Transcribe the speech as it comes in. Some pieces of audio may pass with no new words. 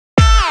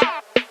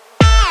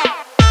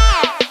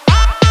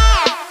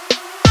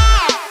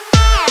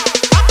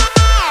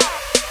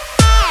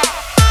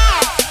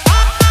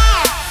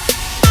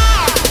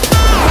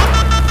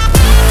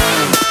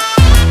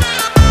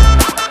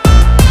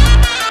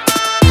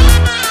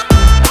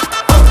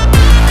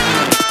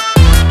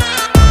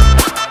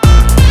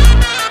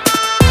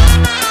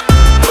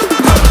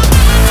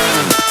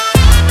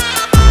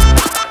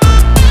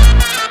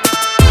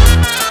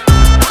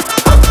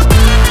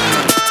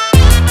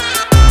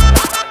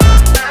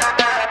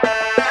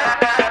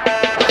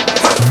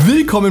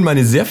willkommen,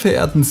 meine sehr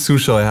verehrten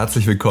Zuschauer.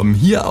 Herzlich willkommen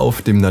hier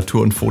auf dem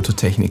Natur- und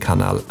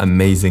Fototechnik-Kanal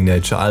Amazing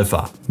Nature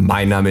Alpha.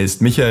 Mein Name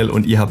ist Michael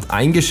und ihr habt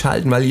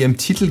eingeschaltet, weil ihr im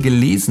Titel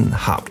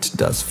gelesen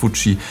habt, dass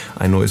Fuji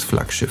ein neues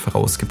Flaggschiff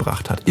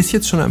herausgebracht hat. Ist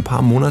jetzt schon ein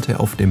paar Monate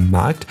auf dem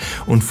Markt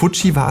und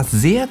Fuji war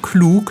sehr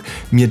klug,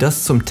 mir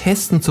das zum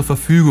Testen zur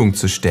Verfügung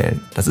zu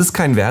stellen. Das ist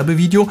kein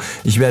Werbevideo.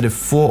 Ich werde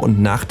Vor-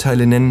 und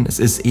Nachteile nennen. Es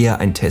ist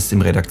eher ein Test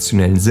im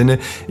redaktionellen Sinne.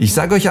 Ich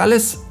sage euch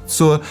alles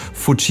zur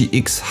Fuji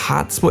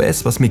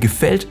X-H2s, was mir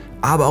gefällt,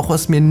 aber auch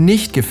was mir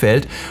nicht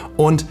gefällt.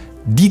 Und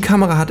die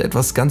Kamera hat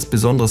etwas ganz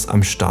Besonderes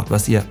am Start,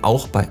 was ihr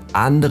auch bei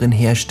anderen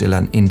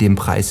Herstellern in dem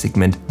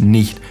Preissegment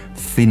nicht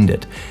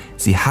findet.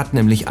 Sie hat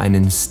nämlich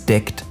einen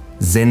Stacked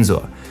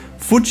Sensor.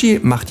 Fuji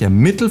macht ja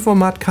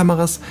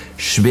Mittelformatkameras,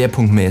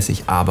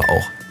 schwerpunktmäßig aber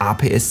auch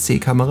APS-C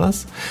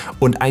Kameras,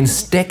 und ein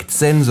Stacked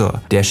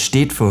Sensor, der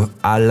steht für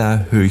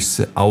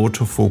allerhöchste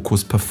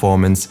Autofokus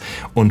Performance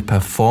und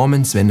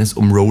Performance, wenn es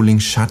um Rolling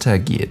Shutter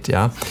geht,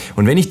 ja.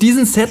 Und wenn ich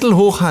diesen Zettel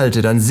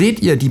hochhalte, dann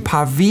seht ihr die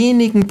paar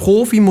wenigen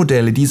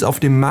Profi-Modelle, die es auf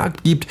dem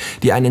Markt gibt,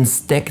 die einen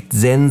Stacked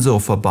Sensor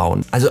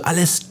verbauen. Also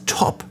alles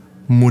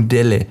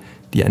Top-Modelle,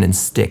 die einen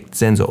Stacked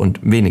Sensor, und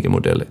wenige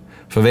Modelle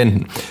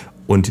verwenden.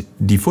 Und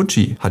die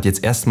Fuji hat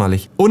jetzt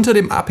erstmalig unter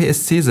dem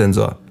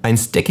APS-C-Sensor ein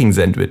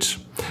Stacking-Sandwich.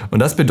 Und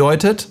das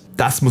bedeutet,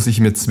 das muss ich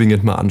mir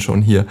zwingend mal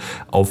anschauen hier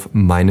auf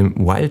meinem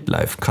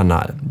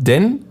Wildlife-Kanal.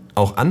 Denn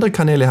auch andere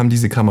Kanäle haben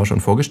diese Kamera schon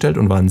vorgestellt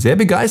und waren sehr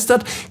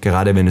begeistert,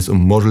 gerade wenn es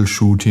um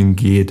Model-Shooting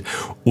geht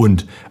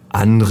und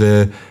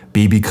andere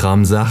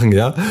Babykram-Sachen.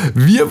 Ja?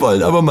 Wir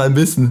wollen aber mal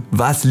wissen,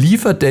 was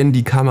liefert denn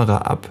die Kamera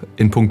ab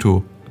in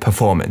puncto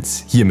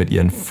Performance, hier mit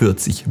ihren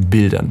 40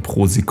 Bildern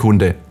pro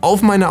Sekunde.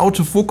 Auf meiner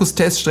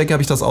Autofokus-Teststrecke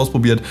habe ich das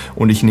ausprobiert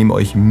und ich nehme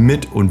euch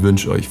mit und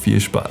wünsche euch viel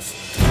Spaß.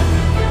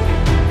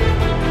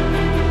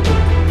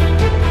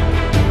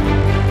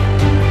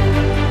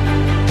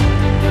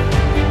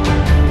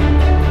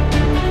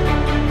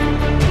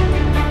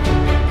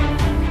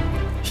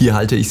 Hier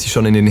halte ich sie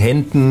schon in den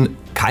Händen.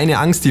 Keine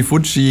Angst, die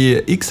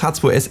Fuji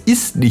X-H2s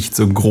ist nicht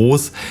so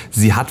groß.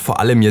 Sie hat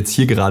vor allem jetzt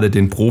hier gerade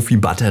den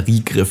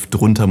Profi-Batteriegriff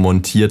drunter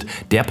montiert.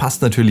 Der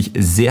passt natürlich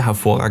sehr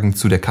hervorragend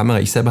zu der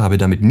Kamera. Ich selber habe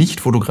damit nicht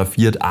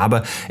fotografiert,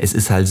 aber es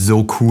ist halt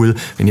so cool,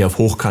 wenn ihr auf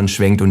Hochkant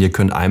schwenkt und ihr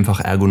könnt einfach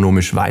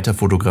ergonomisch weiter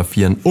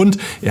fotografieren und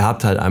ihr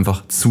habt halt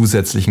einfach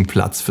zusätzlichen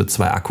Platz für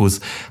 2 Akkus.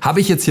 Habe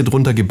ich jetzt hier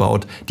drunter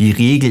gebaut. Die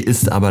Regel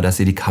ist aber, dass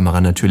ihr die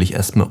Kamera natürlich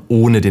erstmal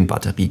ohne den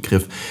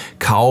Batteriegriff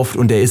kauft,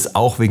 und der ist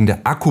auch wegen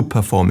der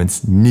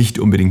Akku-Performance nicht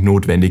unbedingt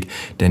notwendig,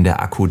 denn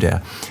der Akku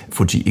der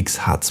Fuji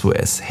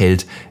X-H2s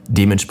hält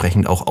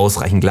dementsprechend auch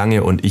ausreichend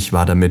lange, und ich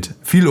war damit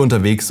viel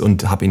unterwegs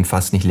und habe ihn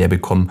fast nicht leer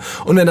bekommen.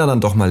 Und wenn er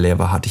dann doch mal leer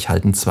war, hatte ich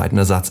halt einen zweiten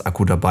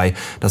Ersatzakku dabei.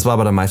 Das war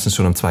aber dann meistens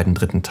schon am zweiten,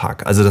 dritten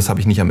Tag. Also das habe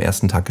ich nicht am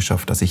ersten Tag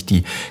geschafft, dass ich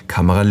die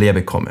Kamera leer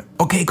bekomme.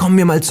 Okay, kommen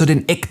wir mal zu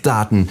den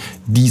Eckdaten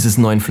dieses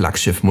neuen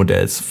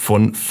Flaggschiff-Modells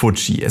von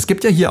Fuji. Es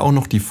gibt ja hier auch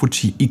noch die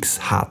Fuji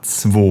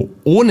X-H2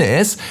 ohne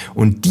S,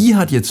 und die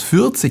hat jetzt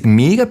 40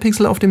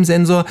 Megapixel auf dem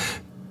Sensor.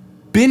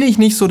 Bin ich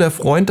nicht so der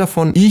Freund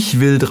davon.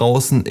 Ich will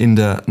draußen in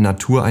der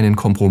Natur einen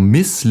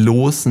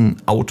kompromisslosen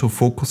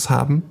Autofokus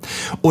haben.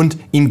 Und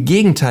im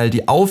Gegenteil,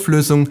 die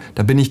Auflösung,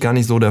 da bin ich gar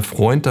nicht so der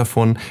Freund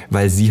davon,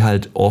 weil sie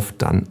halt oft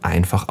dann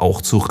einfach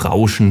auch zu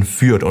Rauschen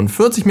führt. Und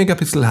 40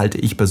 Megapixel halte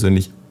ich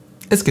persönlich,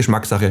 ist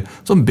Geschmackssache,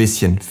 so ein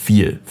bisschen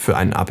viel für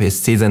einen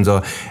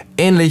APS-C-Sensor.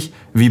 Ähnlich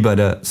wie bei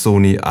der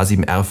Sony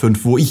A7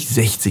 IV, wo ich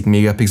 60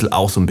 Megapixel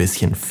auch so ein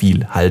bisschen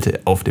viel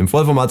halte auf dem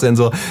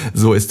Vollformatsensor.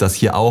 So ist das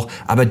hier auch.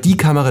 Aber die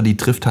Kamera, die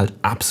trifft halt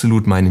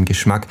absolut meinen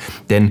Geschmack.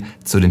 Denn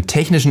zu den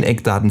technischen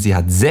Eckdaten, sie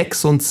hat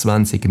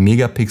 26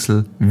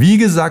 Megapixel. Wie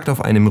gesagt,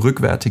 auf einem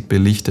rückwärtig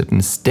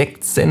belichteten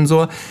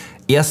Stacked-Sensor.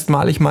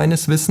 Erstmalig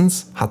meines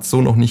Wissens, hat es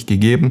so noch nicht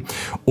gegeben,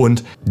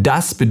 und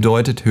das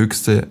bedeutet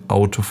höchste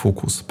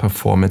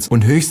Autofokus-Performance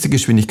und höchste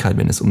Geschwindigkeit,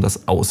 wenn es um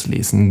das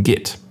Auslesen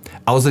geht.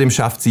 Außerdem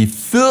schafft sie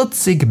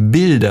 40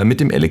 Bilder mit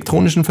dem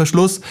elektronischen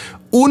Verschluss,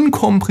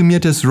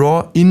 unkomprimiertes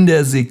RAW in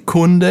der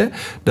Sekunde.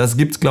 Das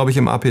gibt es, glaube ich,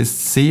 im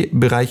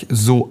APS-C-Bereich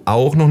so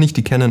auch noch nicht.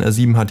 Die Canon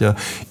R7 hat ja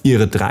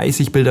ihre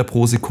 30 Bilder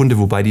pro Sekunde,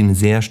 wobei die einen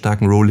sehr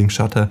starken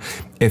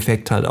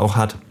Rolling-Shutter-Effekt halt auch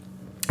hat.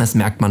 Das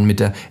merkt man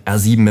mit der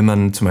R7, wenn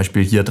man zum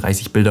Beispiel hier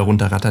 30 Bilder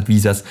runterrattert, wie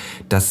das,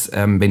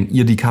 wenn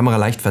ihr die Kamera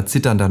leicht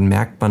verzittert, dann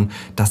merkt man,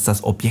 dass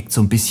das Objekt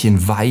so ein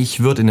bisschen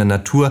weich wird. In der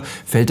Natur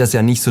fällt das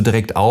ja nicht so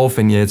direkt auf.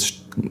 Wenn ihr jetzt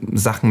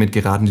Sachen mit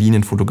geraden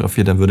Linien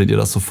fotografiert, dann würdet ihr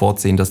das sofort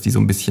sehen, dass die so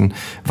ein bisschen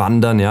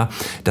wandern. Ja,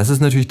 das ist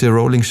natürlich der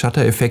Rolling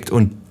Shutter Effekt,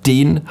 und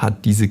den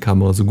hat diese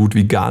Kamera so gut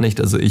wie gar nicht.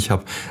 Also ich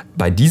habe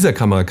bei dieser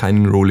Kamera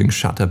keinen Rolling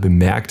Shutter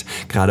bemerkt.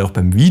 Gerade auch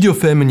beim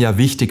Videofilmen ja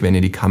wichtig, wenn ihr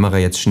die Kamera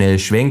jetzt schnell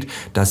schwenkt,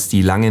 dass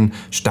die langen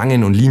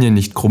Stangen und Linien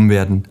nicht krumm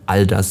werden.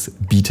 All das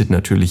bietet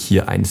natürlich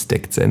hier ein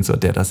Stacked Sensor,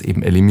 der das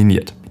eben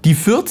eliminiert. Die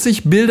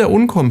 40 Bilder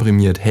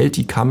unkomprimiert hält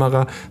die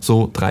Kamera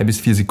so 3 bis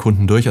 4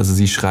 Sekunden durch. Also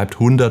sie schreibt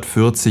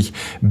 140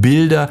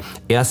 Bilder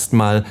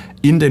erstmal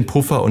in den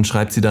Puffer und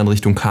schreibt sie dann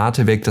Richtung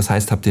Karte weg. Das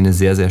heißt, habt ihr eine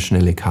sehr, sehr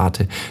schnelle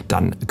Karte,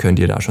 dann könnt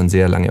ihr da schon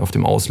sehr lange auf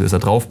dem Auslöser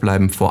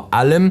draufbleiben. Vor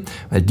allem,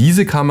 weil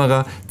diese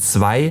Kamera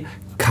 2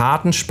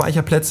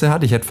 Kartenspeicherplätze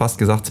hat. Ich hätte fast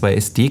gesagt 2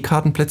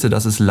 SD-Kartenplätze.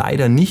 Das ist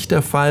leider nicht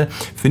der Fall.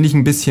 Finde ich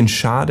ein bisschen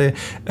schade.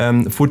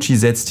 Fuji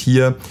setzt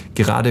hier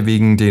gerade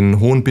wegen den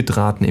hohen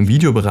Bitraten im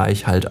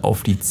Videobereich halt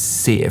auf die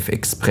CF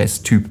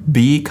Express Typ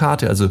B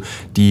Karte, also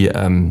die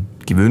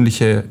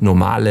gewöhnliche,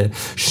 normale,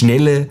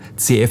 schnelle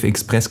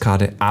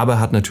CF-Express-Karte, aber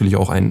hat natürlich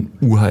auch einen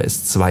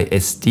UHS-2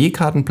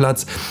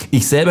 SD-Kartenplatz.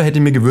 Ich selber hätte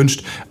mir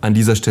gewünscht an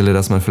dieser Stelle,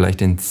 dass man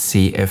vielleicht den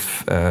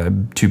CF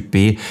Typ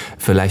B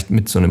vielleicht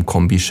mit so einem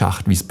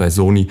Kombischacht, wie es bei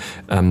Sony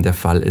der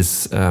Fall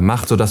ist,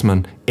 macht, sodass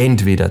man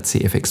entweder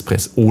CF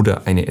Express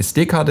oder eine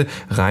SD-Karte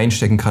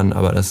reinstecken kann,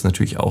 aber das ist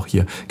natürlich auch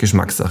hier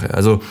Geschmackssache.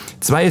 Also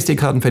 2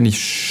 SD-Karten fände ich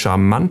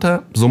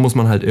charmanter, so muss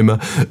man halt immer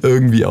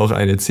irgendwie auch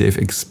eine CF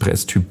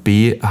Express Typ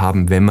B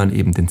haben, wenn man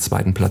eben den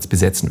zweiten Platz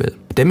besetzen will.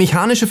 Der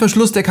mechanische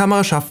Verschluss der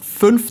Kamera schafft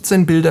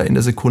 15 Bilder in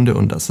der Sekunde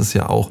und das ist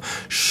ja auch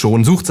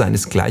schon, sucht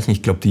seinesgleichen.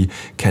 Ich glaube, die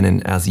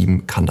Canon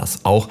R7 kann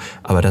das auch,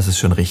 aber das ist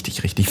schon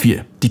richtig, richtig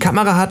viel. Die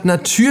Kamera hat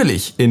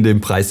natürlich in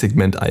dem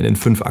Preissegment einen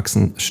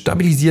 5-Achsen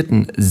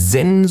stabilisierten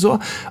Sensor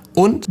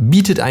und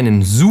bietet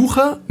einen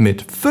Sucher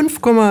mit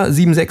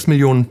 5,76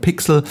 Millionen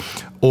Pixel.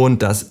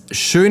 Und das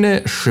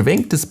schöne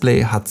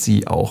Schwenkdisplay hat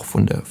sie auch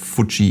von der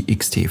Fuji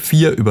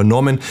X-T4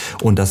 übernommen.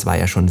 Und das war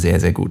ja schon sehr,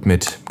 sehr gut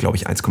mit, glaube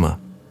ich,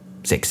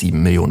 1,67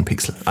 Millionen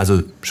Pixel.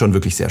 Also schon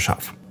wirklich sehr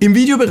scharf. Im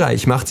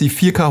Videobereich macht sie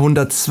 4K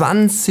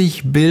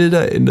 120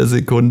 Bilder in der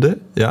Sekunde.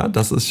 Ja,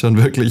 das ist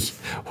schon wirklich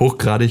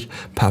hochgradig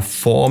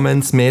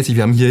performancemäßig.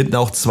 Wir haben hier hinten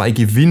auch 2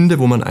 Gewinde,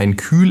 wo man ein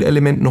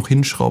Kühlelement noch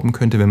hinschrauben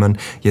könnte, wenn man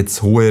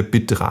jetzt hohe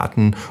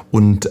Bitraten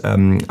und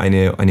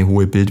eine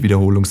hohe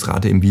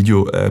Bildwiederholungsrate im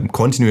Video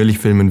kontinuierlich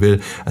filmen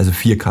will. Also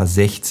 4K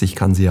 60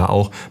 kann sie ja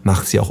auch,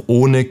 macht sie auch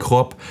ohne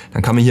Crop.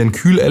 Dann kann man hier ein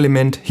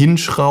Kühlelement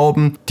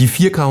hinschrauben. Die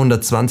 4K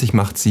 120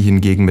 macht sie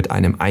hingegen mit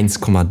einem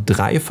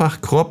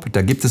 1,3-fach Crop.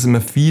 Da gibt es immer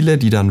viele,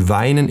 die dann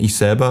weinen. Ich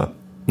selber,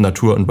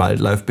 Natur- und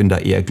Wildlife, bin da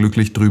eher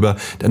glücklich drüber,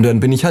 denn dann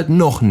bin ich halt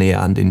noch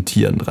näher an den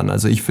Tieren dran.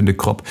 Also ich finde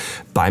Crop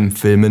beim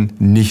Filmen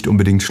nicht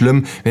unbedingt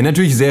schlimm. Wer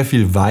natürlich sehr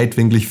viel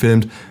weitwinklig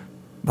filmt,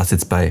 was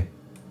jetzt bei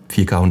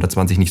 4K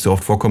 120 nicht so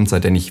oft vorkommt,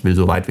 seitdem ich will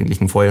so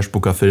weitwinklig einen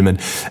Feuerspucker filmen,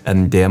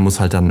 der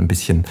muss halt dann ein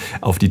bisschen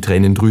auf die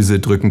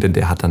Tränendrüse drücken, denn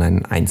der hat dann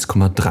einen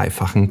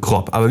 1,3-fachen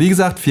Crop. Aber wie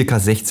gesagt, 4K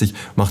 60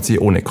 macht sie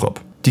ohne Crop.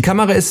 Die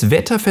Kamera ist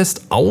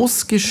wetterfest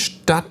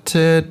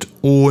ausgestattet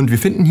und wir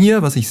finden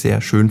hier, was ich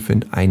sehr schön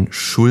finde, ein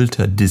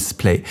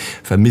Schulterdisplay.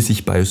 Vermisse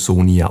ich bei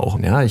Sony ja auch.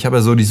 Ja, ich habe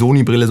ja so die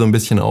Sony-Brille so ein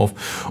bisschen auf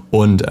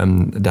und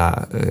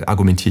da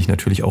argumentiere ich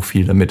natürlich auch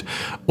viel damit.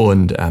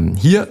 Und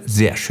hier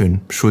sehr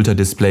schön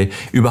Schulterdisplay.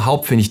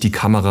 Überhaupt finde ich die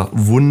Kamera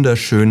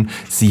wunderschön.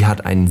 Sie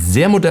hat ein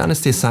sehr modernes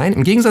Design.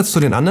 Im Gegensatz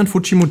zu den anderen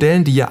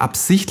Fuji-Modellen, die ja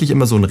absichtlich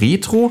immer so einen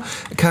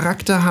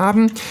Retro-Charakter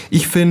haben.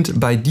 Ich finde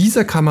bei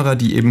dieser Kamera,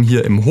 die eben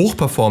hier im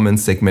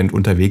Hochperformance Segment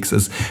unterwegs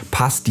ist,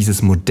 passt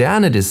dieses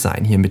moderne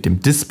Design hier mit dem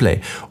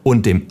Display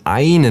und dem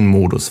einen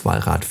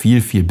Moduswahlrad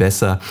viel, viel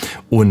besser.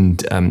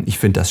 Und ich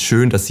finde das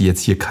schön, dass sie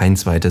jetzt hier kein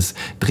zweites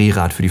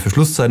Drehrad für die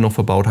Verschlusszeit noch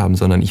verbaut haben,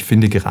 sondern ich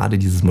finde gerade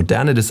dieses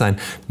moderne Design,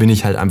 bin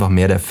ich halt einfach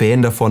mehr der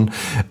Fan davon.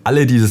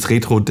 Alle dieses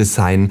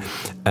Retro-Design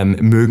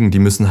mögen, die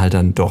müssen halt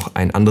dann doch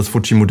ein anderes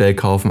Fuji-Modell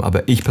kaufen,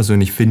 aber ich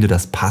persönlich finde,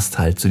 das passt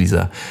halt zu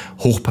dieser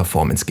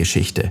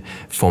Hochperformance-Geschichte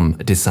vom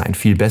Design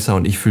viel besser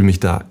und ich fühle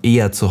mich da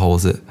eher zu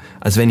Hause,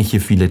 als wenn ich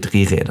hier viele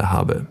Drehräder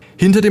habe.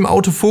 Hinter dem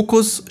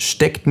Autofokus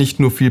steckt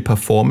nicht nur viel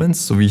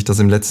Performance, so wie ich das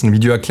im letzten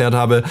Video erklärt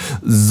habe,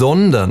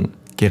 sondern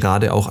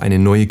gerade auch eine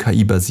neue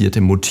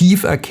KI-basierte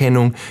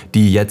Motiverkennung,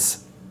 die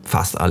jetzt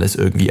fast alles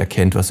irgendwie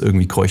erkennt, was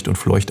irgendwie kreucht und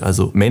fleucht.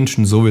 Also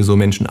Menschen sowieso,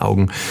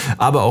 Menschenaugen,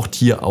 aber auch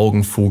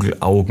Tieraugen,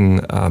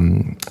 Vogelaugen,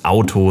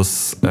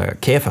 Autos,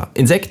 Käfer,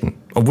 Insekten.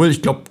 Obwohl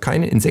ich glaube,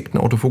 keine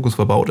Insekten-Autofokus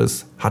verbaut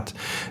ist, hat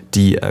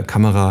die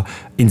Kamera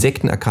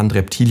Insekten erkannt,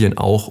 Reptilien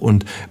auch.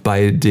 Und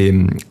bei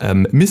dem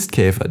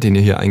Mistkäfer, den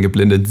ihr hier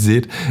eingeblendet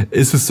seht,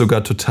 ist es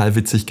sogar total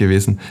witzig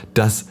gewesen,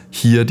 dass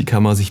hier die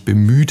Kamera sich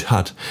bemüht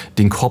hat,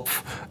 den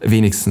Kopf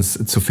wenigstens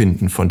zu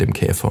finden von dem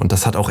Käfer. Und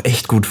das hat auch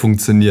echt gut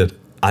funktioniert.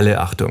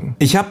 Alle Achtung.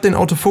 Ich habe den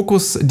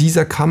Autofokus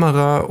dieser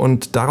Kamera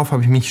und darauf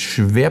habe ich mich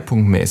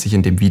schwerpunktmäßig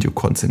in dem Video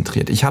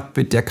konzentriert. Ich habe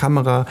mit der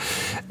Kamera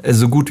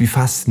so gut wie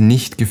fast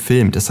nicht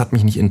gefilmt. Das hat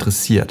mich nicht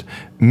interessiert.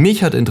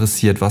 Mich hat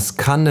interessiert, was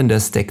kann denn der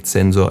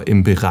Stacked-Sensor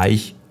im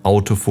Bereich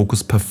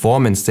Autofokus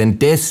Performance, denn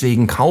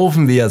deswegen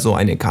kaufen wir ja so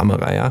eine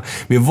Kamera, ja.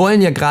 Wir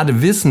wollen ja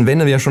gerade wissen, wenn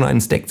wir ja schon einen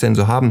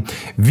Stacked-Sensor haben,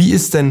 wie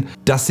ist denn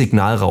das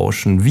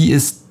Signalrauschen, wie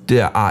ist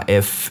der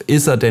AF,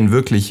 ist er denn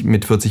wirklich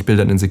mit 40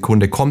 Bildern in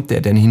Sekunde, kommt der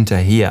denn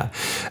hinterher?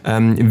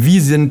 Wie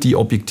sind die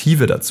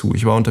Objektive dazu?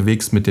 Ich war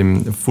unterwegs mit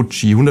dem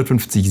Fuji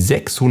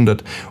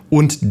 150-600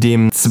 und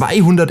dem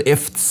 200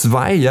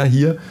 f2, ja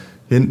hier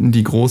hinten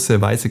die große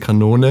weiße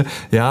Kanone,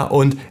 ja,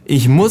 und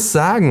ich muss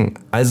sagen,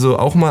 also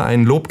auch mal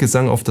ein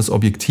Lobgesang auf das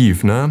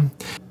Objektiv, ne?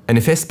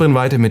 Eine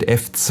Festbrennweite mit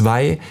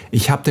f2,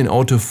 ich habe den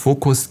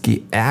Autofokus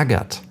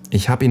geärgert.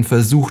 Ich habe ihn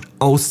versucht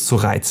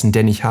auszureizen,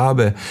 denn ich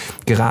habe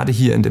gerade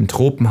hier in dem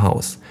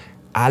Tropenhaus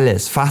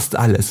alles, fast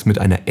alles mit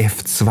einer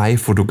F2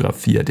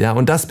 fotografiert, ja,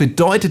 und das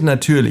bedeutet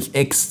natürlich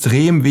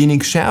extrem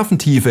wenig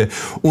Schärfentiefe.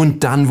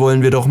 Und dann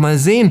wollen wir doch mal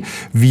sehen,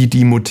 wie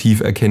die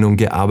Motiverkennung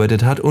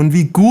gearbeitet hat und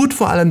wie gut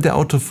vor allem der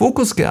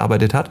Autofokus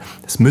gearbeitet hat.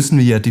 Das müssen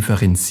wir ja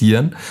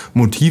differenzieren.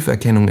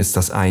 Motiverkennung ist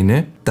das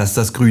eine, dass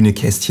das grüne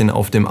Kästchen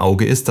auf dem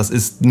Auge ist, das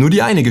ist nur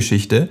die eine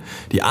Geschichte.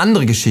 Die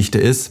andere Geschichte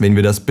ist, wenn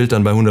wir das Bild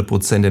dann bei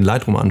 100% in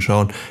Lightroom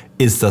anschauen,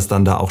 ist das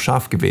dann da auch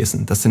scharf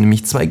gewesen. Das sind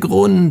nämlich zwei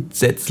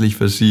grundsätzlich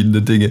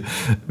verschiedene Dinge.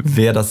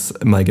 Wer das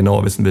mal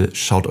genauer wissen will,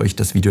 schaut euch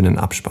das Video in den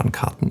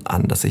Abspannkarten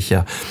an, das ich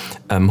ja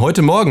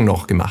heute Morgen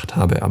noch gemacht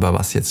habe, aber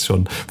was jetzt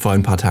schon vor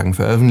ein paar Tagen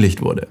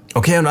veröffentlicht wurde.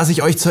 Okay, und was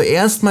ich euch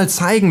zuerst mal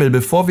zeigen will,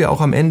 bevor wir auch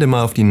am Ende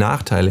mal auf die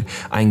Nachteile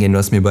eingehen,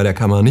 was mir bei der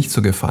Kamera nicht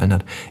so gefallen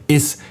hat,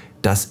 ist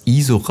das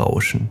ISO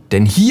Rauschen.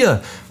 Denn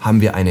hier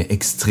haben wir eine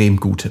extrem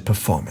gute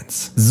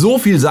Performance. So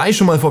viel sei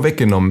schon mal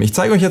vorweggenommen. Ich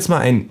zeige euch jetzt mal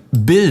ein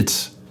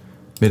Bild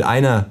mit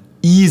einer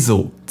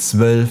ISO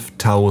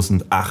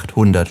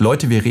 12800.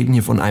 Leute, wir reden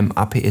hier von einem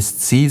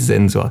APS-C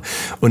Sensor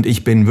und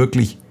ich bin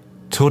wirklich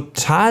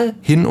total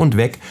hin und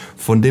weg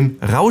von dem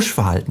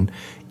Rauschverhalten.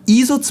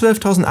 ISO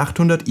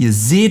 12800, ihr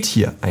seht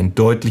hier ein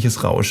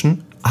deutliches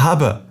Rauschen,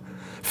 aber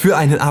für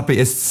einen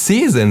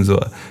APS-C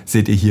Sensor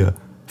seht ihr hier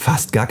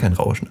fast gar kein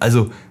Rauschen.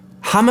 Also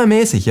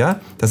hammermäßig,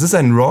 ja? Das ist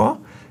ein RAW.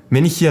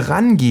 Wenn ich hier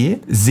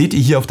rangehe, seht ihr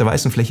hier auf der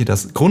weißen Fläche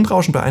das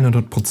Grundrauschen bei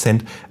 100%,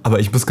 aber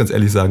ich muss ganz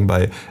ehrlich sagen,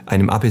 bei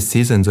einem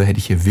APS-C-Sensor hätte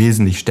ich hier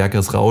wesentlich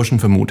stärkeres Rauschen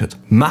vermutet.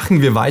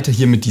 Machen wir weiter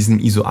hier mit diesem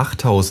ISO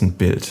 8000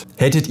 Bild.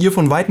 Hättet ihr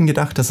von Weitem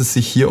gedacht, dass es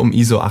sich hier um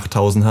ISO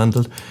 8000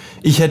 handelt?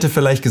 Ich hätte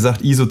vielleicht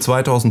gesagt ISO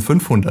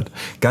 2500.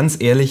 Ganz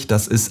ehrlich,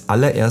 das ist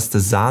allererste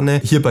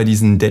Sahne. Hier bei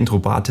diesen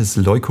Dendrobates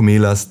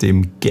leucomelas,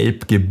 dem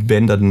gelb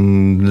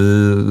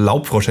gebänderten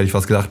Laubfrosch, hätte ich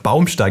fast gesagt,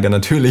 Baumsteiger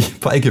natürlich,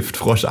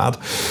 Beigiftfroschart.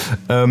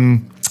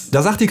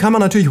 Da sagt die Kamera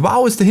natürlich,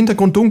 wow, ist der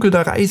Hintergrund dunkel,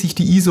 da reiße ich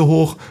die ISO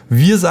hoch.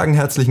 Wir sagen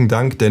herzlichen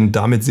Dank, denn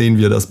damit sehen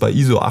wir, dass bei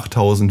ISO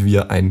 8000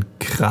 wir ein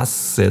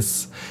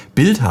krasses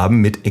Bild haben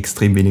mit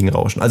extrem wenigen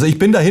Rauschen. Also ich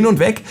bin da hin und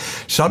weg.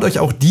 Schaut euch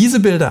auch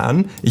diese Bilder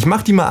an. Ich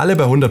mache die mal alle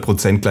bei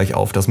 100% gleich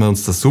auf, dass wir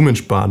uns das Zoomen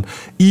sparen.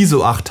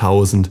 ISO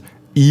 8000,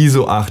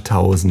 ISO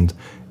 8000,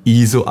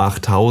 ISO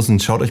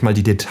 8000. Schaut euch mal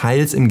die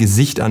Details im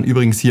Gesicht an.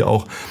 Übrigens hier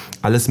auch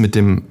alles mit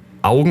dem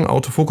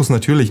Augenautofokus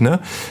natürlich,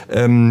 ne?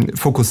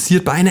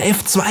 Fokussiert bei einer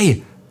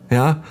F2.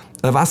 Ja,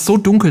 da war es so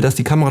dunkel, dass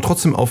die Kamera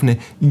trotzdem auf eine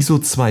ISO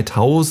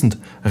 2000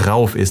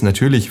 rauf ist.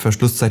 Natürlich,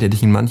 Verschlusszeit hätte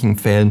ich in manchen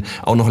Fällen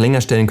auch noch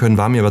länger stellen können,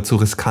 war mir aber zu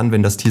riskant,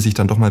 wenn das Tier sich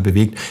dann doch mal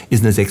bewegt,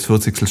 ist eine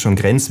 6/40 schon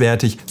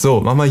grenzwertig.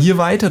 So, machen wir hier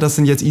weiter, das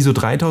sind jetzt ISO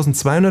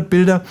 3200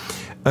 Bilder.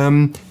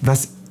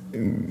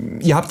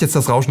 Ihr habt jetzt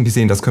das Rauschen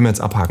gesehen, das können wir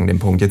jetzt abhaken, den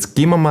Punkt. Jetzt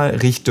gehen wir mal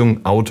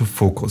Richtung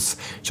Autofokus.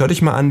 Schaut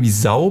euch mal an, wie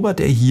sauber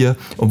der hier,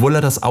 obwohl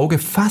er das Auge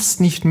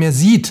fast nicht mehr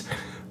sieht,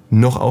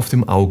 noch auf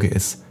dem Auge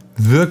ist.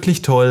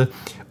 Wirklich toll.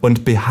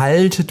 Und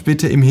behaltet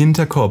bitte im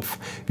Hinterkopf,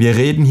 wir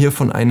reden hier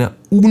von einer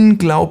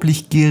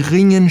unglaublich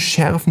geringen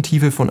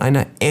Schärfentiefe, von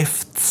einer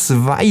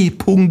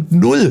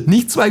F2.0,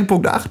 nicht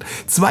 2.8,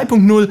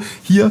 2.0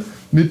 hier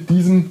mit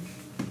diesem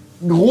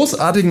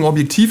großartigen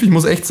Objektiv. Ich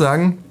muss echt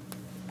sagen,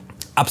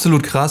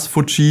 absolut krass,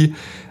 Fuji,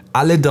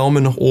 alle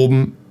Daumen nach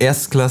oben,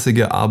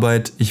 erstklassige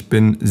Arbeit. Ich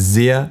bin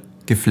sehr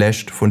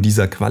geflasht von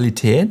dieser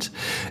Qualität,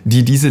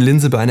 die diese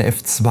Linse bei einer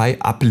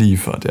F2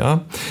 abliefert.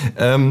 Ja?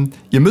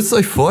 Ihr müsst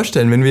euch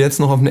vorstellen, wenn wir jetzt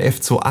noch auf eine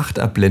F2.8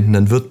 abblenden,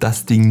 dann wird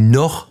das Ding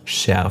noch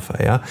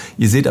schärfer. Ja?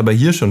 Ihr seht aber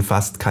hier schon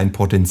fast kein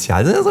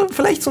Potenzial. Also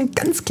vielleicht so einen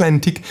ganz kleinen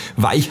Tick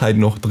Weichheit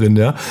noch drin.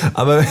 Ja?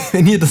 Aber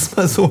wenn ihr das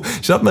mal so,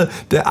 schaut mal,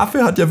 der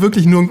Affe hat ja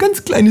wirklich nur ein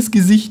ganz kleines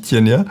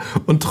Gesichtchen. Ja?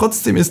 Und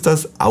trotzdem ist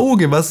das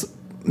Auge, was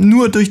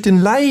nur durch den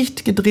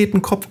leicht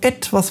gedrehten Kopf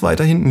etwas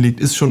weiter hinten liegt,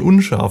 ist schon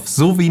unscharf.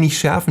 So wenig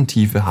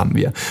Schärfentiefe haben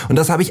wir. Und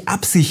das habe ich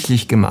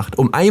absichtlich gemacht,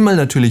 um einmal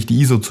natürlich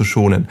die ISO zu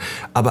schonen,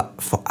 aber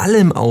vor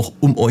allem auch,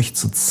 um euch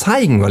zu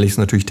zeigen, weil ich es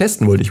natürlich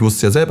testen wollte, ich wusste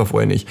es ja selber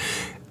vorher nicht,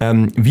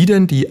 wie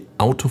denn die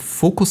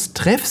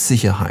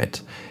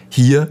Autofokus-Treffsicherheit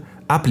hier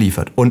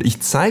abliefert. Und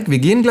ich zeige, wir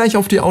gehen gleich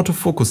auf die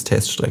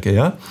Autofokus-Teststrecke,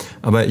 ja,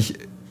 aber ich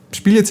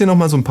spiele jetzt hier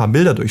nochmal so ein paar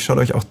Bilder durch. Schaut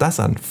euch auch das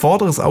an.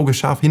 Vorderes Auge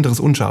scharf, hinteres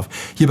unscharf.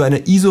 Hier bei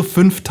einer ISO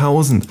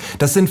 5000.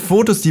 Das sind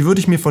Fotos, die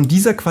würde ich mir von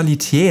dieser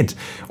Qualität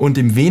und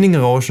dem wenigen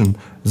Rauschen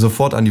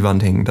sofort an die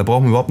Wand hängen. Da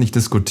brauchen wir überhaupt nicht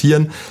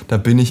diskutieren. Da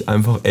bin ich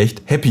einfach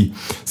echt happy.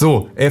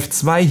 So,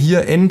 F2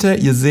 hier, Enter.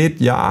 Ihr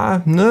seht,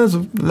 ja, ne,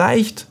 so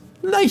leicht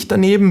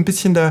daneben, ein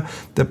bisschen der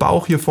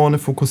Bauch hier vorne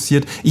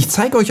fokussiert. Ich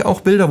zeige euch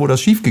auch Bilder, wo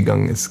das schief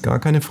gegangen ist. Gar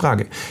keine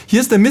Frage.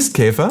 Hier ist der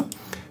Mistkäfer.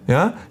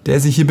 Ja,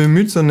 der sich hier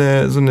bemüht, so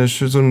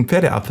einen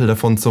Pferdeapfel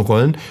davon zu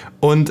rollen.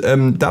 Und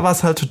da war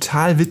es halt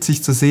total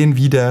witzig zu sehen,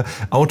 wie der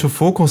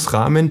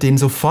Autofokusrahmen den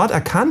sofort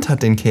erkannt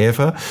hat, den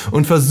Käfer,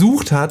 und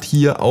versucht hat,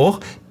 hier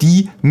auch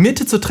die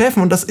Mitte zu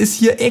treffen. Und das ist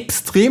hier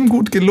extrem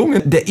gut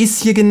gelungen. Der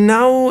ist hier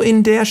genau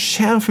in der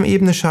schärfen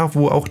Ebene scharf,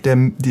 wo auch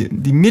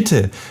die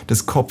Mitte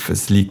des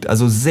Kopfes liegt.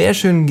 Also sehr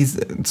schön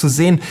zu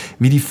sehen,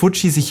 wie die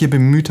Fuji sich hier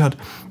bemüht hat,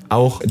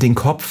 auch den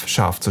Kopf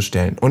scharf zu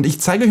stellen. Und ich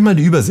zeige euch mal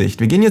die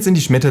Übersicht. Wir gehen jetzt in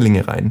die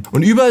Schmetterlinge rein.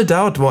 Und überall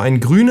dort, wo ein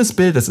grünes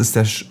Bild, das ist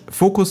der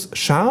Fokus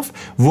scharf,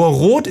 wo er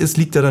rot ist,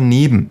 liegt er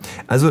daneben.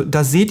 Also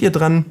da seht ihr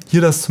dran,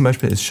 hier das zum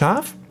Beispiel ist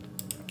scharf.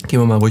 Gehen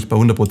wir mal ruhig bei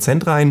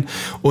 100% rein.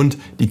 Und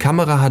die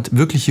Kamera hat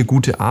wirklich hier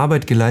gute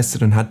Arbeit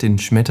geleistet und hat den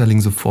Schmetterling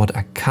sofort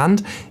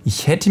erkannt.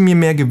 Ich hätte mir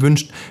mehr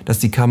gewünscht, dass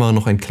die Kamera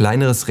noch ein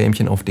kleineres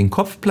Rähmchen auf den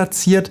Kopf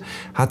platziert.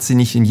 Hat sie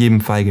nicht in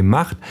jedem Fall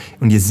gemacht.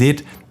 Und ihr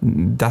seht,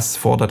 das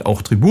fordert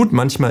auch Tribut.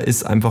 Manchmal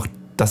ist einfach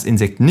das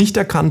Insekt nicht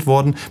erkannt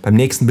worden. Beim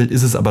nächsten Bild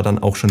ist es aber dann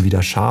auch schon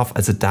wieder scharf.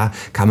 Also da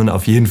kann man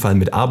auf jeden Fall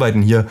mit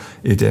arbeiten. Hier,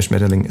 der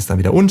Schmetterling ist dann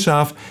wieder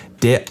unscharf.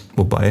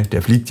 Wobei,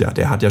 der fliegt ja,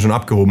 der hat ja schon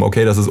abgehoben.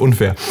 Okay, das ist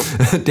unfair.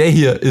 Der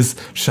hier ist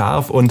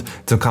scharf und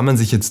so kann man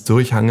sich jetzt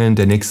durchhangeln.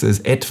 Der nächste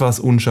ist etwas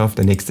unscharf,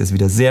 der nächste ist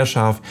wieder sehr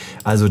scharf.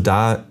 Also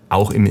da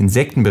auch im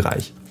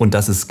Insektenbereich. Und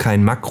das ist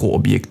kein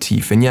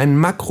Makroobjektiv. Wenn ihr ein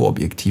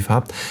Makroobjektiv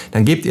habt,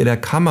 dann gebt ihr der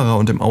Kamera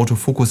und dem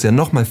Autofokus ja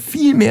nochmal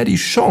viel mehr die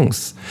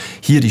Chance,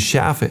 hier die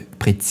Schärfe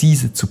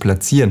präzise zu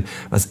platzieren.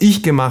 Was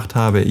ich gemacht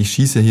habe, ich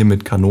schieße hier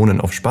mit Kanonen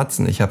auf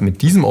Spatzen. Ich habe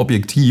mit diesem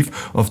Objektiv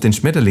auf den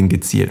Schmetterling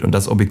gezielt und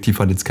das Objektiv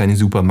hat jetzt keine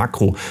super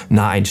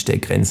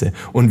Makro-Naheinstellgrenze.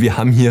 Und wir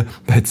haben hier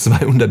bei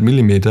 200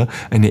 mm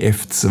eine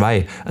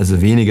f2,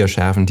 also weniger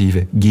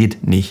Schärfentiefe,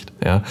 geht nicht.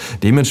 Ja.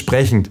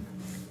 Dementsprechend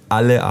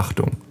alle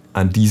Achtung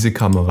an diese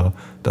Kamera,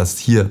 dass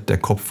hier der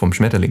Kopf vom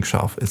Schmetterling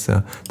scharf ist.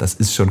 Ja. Das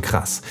ist schon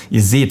krass.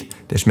 Ihr seht,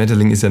 der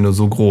Schmetterling ist ja nur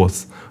so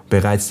groß.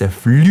 Bereits der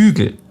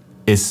Flügel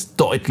ist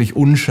deutlich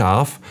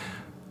unscharf,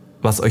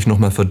 was euch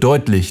nochmal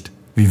verdeutlicht,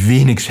 wie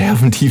wenig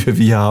Schärfentiefe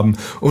wir haben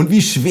und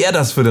wie schwer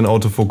das für den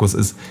Autofokus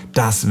ist,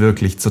 das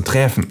wirklich zu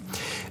treffen.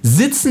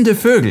 Sitzende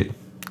Vögel,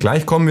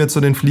 gleich kommen wir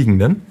zu den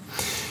Fliegenden.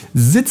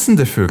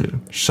 Sitzende Vögel,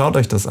 schaut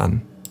euch das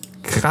an.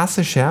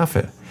 Krasse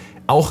Schärfe,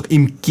 auch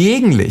im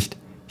Gegenlicht.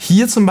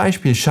 Hier zum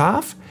Beispiel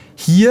scharf,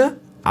 hier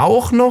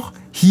auch noch,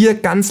 hier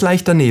ganz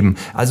leicht daneben.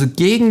 Also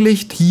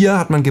Gegenlicht, hier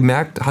hat man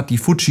gemerkt, hat die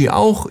Fuji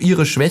auch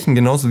ihre Schwächen,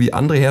 genauso wie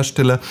andere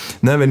Hersteller.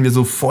 Ne, wenn wir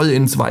so voll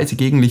ins weiße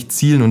Gegenlicht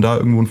zielen und da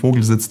irgendwo ein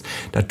Vogel sitzt,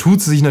 da tut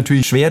es sich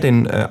natürlich schwer,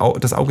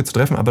 das Auge zu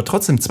treffen, aber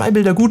trotzdem 2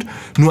 Bilder gut,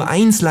 nur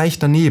 1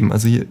 leicht daneben.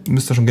 Also hier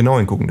müsst ihr schon genau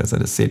hingucken, dass ihr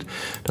das seht,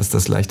 dass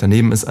das leicht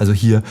daneben ist. Also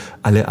hier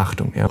alle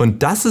Achtung. Ja.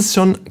 Und das ist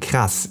schon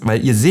krass,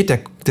 weil ihr seht,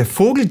 der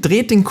Vogel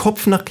dreht den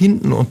Kopf nach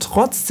hinten und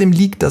trotzdem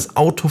liegt das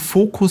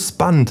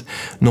Autofokusband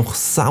noch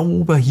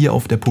sauber hier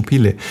auf der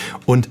Pupille.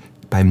 Und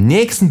beim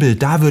nächsten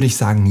Bild, da würde ich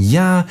sagen,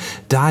 ja,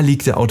 da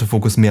liegt der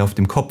Autofokus mehr auf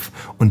dem Kopf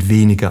und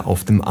weniger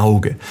auf dem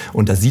Auge.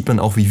 Und da sieht man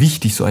auch, wie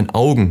wichtig so ein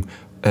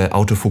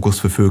Autofokus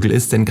für Vögel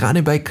ist, denn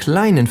gerade bei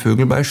kleinen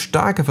Vögeln, bei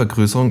starker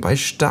Vergrößerung, bei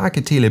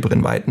starke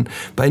Telebrennweiten,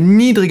 bei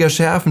niedriger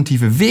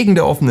Schärfentiefe wegen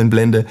der offenen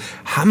Blende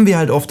haben wir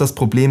halt oft das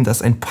Problem,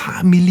 dass ein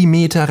paar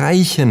Millimeter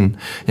reichen.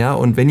 Ja,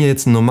 und wenn ihr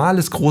jetzt ein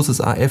normales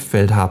großes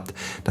AF-Feld habt,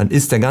 dann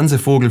ist der ganze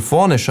Vogel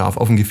vorne scharf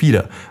auf dem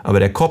Gefieder,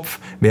 aber der Kopf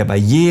wäre bei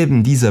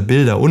jedem dieser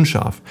Bilder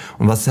unscharf.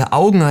 Und was der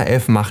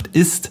Augen-AF macht,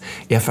 ist,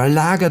 er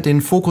verlagert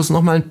den Fokus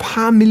nochmal ein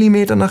paar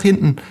Millimeter nach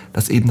hinten,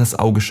 dass eben das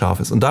Auge scharf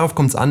ist. Und darauf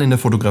kommt es an in der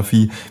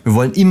Fotografie. Wir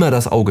wollen immer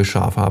das Auge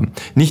scharf haben.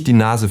 Nicht die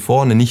Nase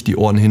vorne, nicht die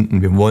Ohren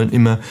hinten. Wir wollen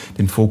immer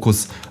den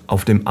Fokus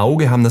auf dem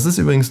Auge haben. Das ist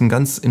übrigens ein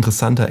ganz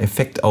interessanter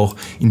Effekt auch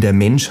in der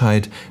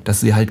Menschheit,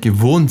 dass wir halt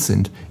gewohnt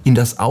sind, in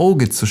das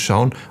Auge zu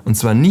schauen. Und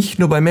zwar nicht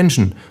nur bei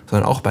Menschen,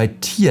 sondern auch bei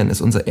Tieren. Das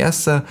ist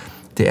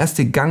der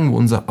erste Gang, wo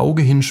unser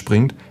Auge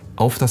hinspringt,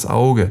 auf das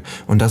Auge.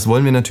 Und das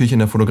wollen wir natürlich in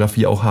der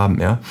Fotografie auch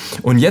haben. Ja?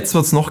 Und jetzt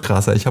wird es noch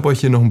krasser. Ich habe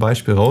euch hier noch ein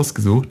Beispiel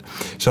rausgesucht.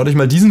 Schaut euch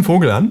mal diesen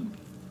Vogel an.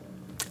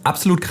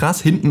 Absolut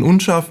krass, hinten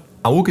unscharf,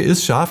 Auge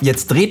ist scharf,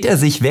 jetzt dreht er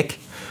sich weg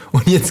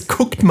und jetzt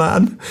guckt mal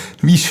an,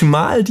 wie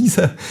schmal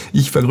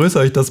ich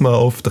vergrößere euch das mal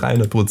auf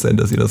 300%,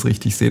 dass ihr das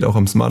richtig seht, auch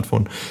am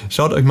Smartphone.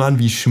 Schaut euch mal an,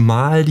 wie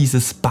schmal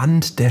dieses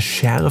Band der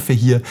Schärfe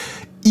hier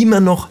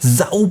immer noch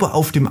sauber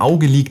auf dem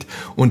Auge liegt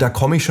und da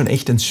komme ich schon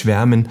echt ins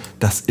Schwärmen.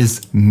 Das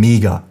ist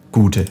mega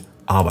gute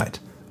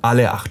Arbeit.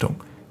 Alle Achtung.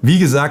 Wie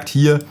gesagt,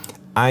 hier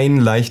ein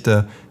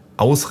leichter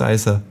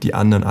Ausreißer, die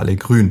anderen alle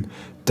grün.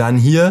 Dann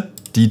hier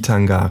die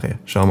Tangare.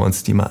 Schauen wir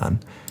uns die mal an.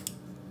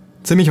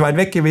 Ziemlich weit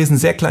weg gewesen,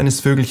 sehr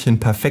kleines Vögelchen,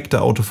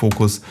 perfekter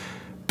Autofokus,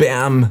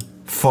 bam,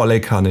 volle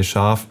Kanne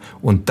scharf.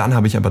 Und dann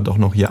habe ich aber doch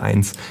noch hier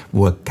eins,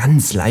 wo er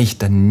ganz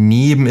leicht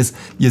daneben ist.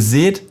 Ihr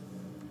seht,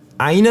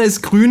 einer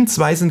ist grün,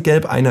 2 sind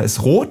gelb, einer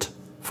ist rot.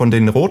 Von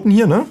den roten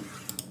hier, ne?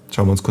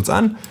 Schauen wir uns kurz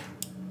an.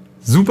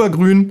 Super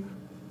grün.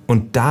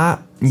 Und da,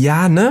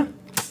 ja, ne?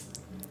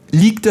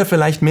 Liegt er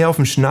vielleicht mehr auf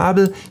dem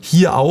Schnabel.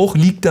 Hier auch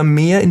liegt er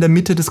mehr in der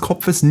Mitte des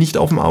Kopfes, nicht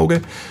auf dem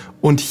Auge.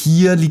 Und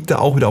hier liegt er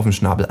auch wieder auf dem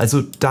Schnabel.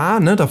 Also da,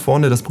 ne, da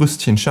vorne das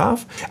Brüstchen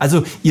scharf.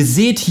 Also ihr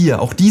seht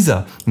hier, auch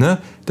dieser, ne,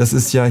 das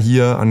ist ja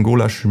hier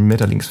Angola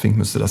Schmetterlingsfink,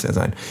 müsste das ja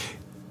sein.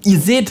 ihr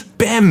seht,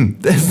 bam,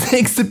 das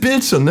nächste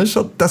Bild schon, ne?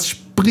 Schaut, das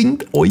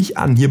springt euch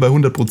an, hier bei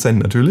 100%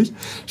 natürlich.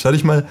 Schaut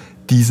euch mal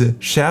diese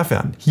Schärfe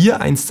an.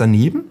 Hier eins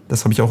daneben,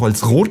 das habe ich auch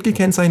als rot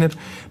gekennzeichnet,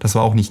 das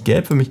war auch nicht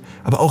gelb für mich,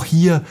 aber auch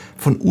hier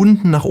von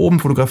unten nach oben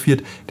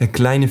fotografiert, der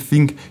kleine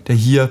Fink, der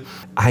hier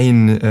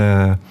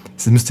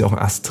das müsste ja auch ein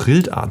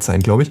Astriltart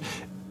sein, glaube ich.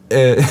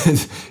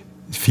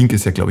 Fink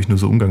ist ja, glaube ich, nur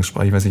so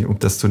Umgangssprache. Ich weiß nicht,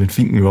 ob das zu den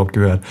Finken überhaupt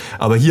gehört.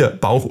 Aber hier,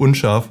 Bauch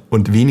unscharf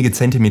und wenige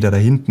Zentimeter da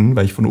hinten,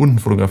 weil ich von unten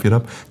fotografiert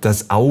habe,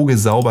 das Auge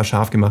sauber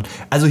scharf gemacht.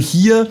 Also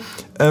hier,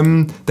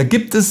 da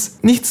gibt es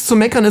nichts zu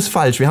meckern, ist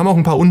falsch. Wir haben auch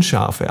ein paar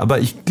Unscharfe. Aber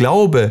ich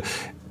glaube,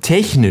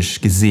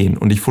 technisch gesehen,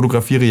 und ich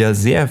fotografiere ja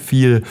sehr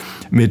viel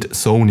mit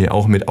Sony,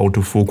 auch mit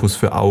Autofokus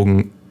für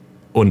Augen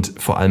und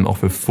vor allem auch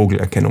für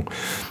Vogelerkennung.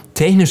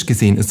 Technisch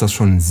gesehen ist das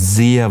schon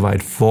sehr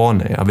weit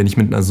vorne. Ja, wenn ich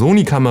mit einer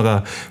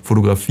Sony-Kamera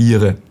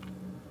fotografiere,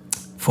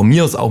 von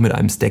mir aus auch mit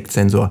einem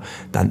Stacked-Sensor,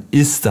 dann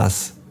ist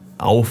das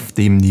auf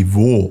dem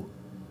Niveau,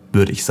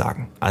 würde ich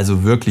sagen.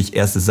 Also wirklich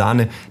erste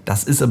Sahne.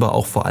 Das ist aber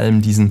auch vor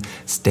allem diesem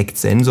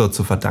Stacked-Sensor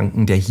zu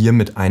verdanken, der hier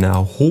mit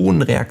einer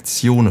hohen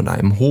Reaktion und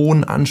einem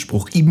hohen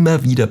Anspruch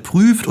immer wieder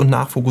prüft und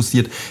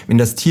nachfokussiert, wenn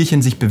das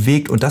Tierchen sich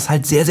bewegt und das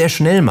halt sehr, sehr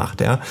schnell macht.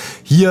 Ja.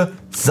 Hier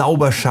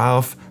sauber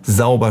scharf,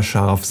 sauber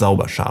scharf,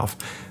 sauber scharf.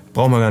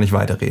 Brauchen wir gar nicht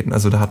weiterreden.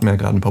 Also da hatten wir ja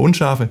gerade ein paar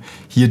Unscharfe.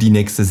 Hier die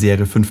nächste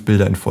Serie, 5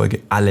 Bilder in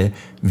Folge, alle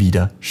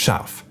wieder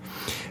scharf.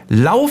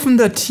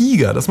 Laufender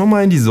Tiger, das machen wir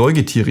mal in die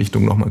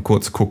Säugetierrichtung noch mal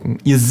kurz gucken.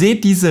 Ihr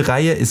seht, diese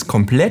Reihe ist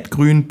komplett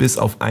grün bis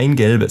auf ein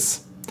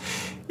gelbes.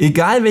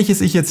 Egal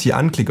welches ich jetzt hier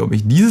anklicke, ob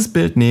ich dieses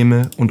Bild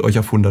nehme und euch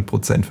auf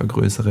 100%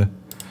 vergrößere,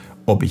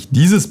 ob ich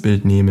dieses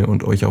Bild nehme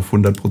und euch auf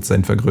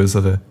 100%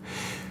 vergrößere.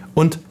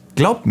 Und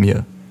glaubt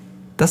mir,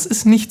 das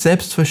ist nicht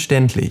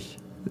selbstverständlich.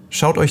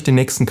 Schaut euch den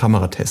nächsten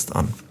Kameratest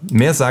an.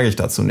 Mehr sage ich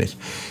dazu nicht.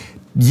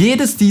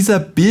 Jedes dieser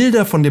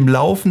Bilder von dem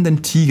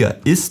laufenden Tiger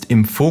ist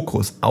im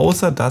Fokus,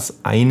 außer das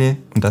eine,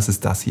 und das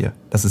ist das hier.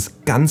 Das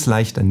ist ganz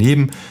leicht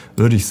daneben,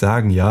 würde ich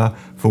sagen, ja,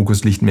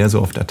 Fokus liegt mehr so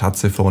auf der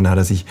Tatze, vorne hat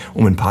er sich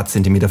um ein paar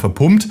Zentimeter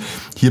verpumpt.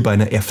 Hier bei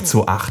einer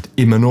f2.8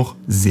 immer noch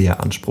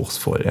sehr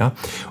anspruchsvoll, ja.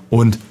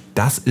 Und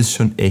das ist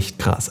schon echt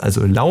krass.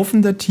 Also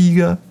laufender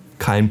Tiger,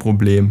 kein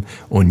Problem.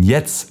 Und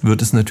jetzt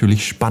wird es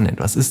natürlich spannend.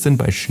 Was ist denn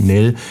bei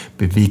schnell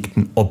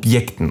bewegten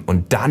Objekten?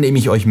 Und da nehme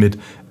ich euch mit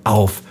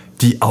auf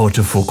die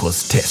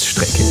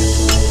Autofokus-Teststrecke.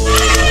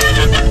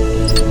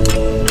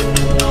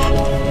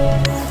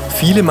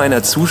 Viele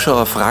meiner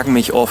Zuschauer fragen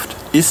mich oft,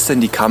 ist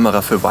denn die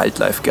Kamera für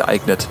Wildlife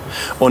geeignet?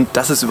 Und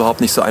das ist überhaupt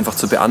nicht so einfach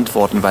zu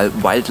beantworten, weil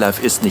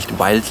Wildlife ist nicht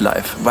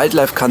Wildlife.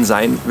 Wildlife kann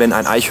sein, wenn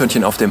ein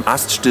Eichhörnchen auf dem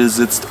Ast still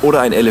sitzt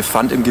oder ein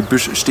Elefant im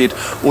Gebüsch steht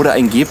oder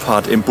ein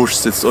Gepard im Busch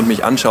sitzt und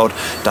mich anschaut.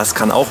 Das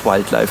kann auch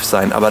Wildlife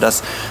sein, aber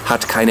das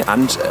hat keine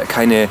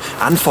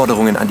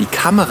Anforderungen an die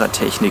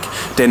Kameratechnik,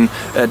 denn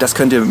das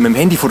könnt ihr mit dem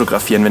Handy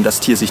fotografieren, wenn das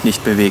Tier sich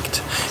nicht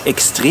bewegt.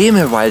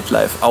 Extreme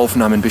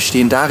Wildlife-Aufnahmen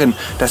bestehen darin,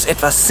 dass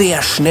etwas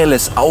sehr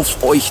Schnelles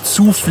auf euch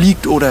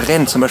zufliegt oder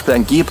rennt. Zum Beispiel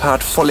ein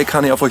Gepard volle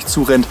Kanne auf euch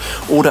zurennt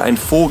oder ein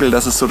Vogel,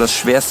 das ist so das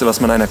Schwerste, was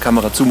man einer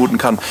Kamera zumuten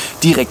kann,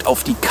 direkt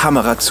auf die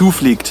Kamera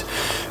zufliegt.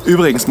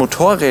 Übrigens,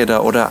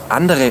 Motorräder oder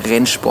andere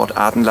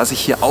Rennsportarten lasse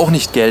ich hier auch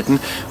nicht gelten,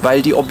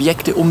 weil die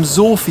Objekte um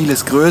so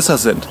vieles größer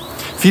sind.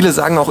 Viele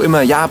sagen auch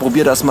immer, ja,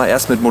 probier das mal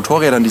erst mit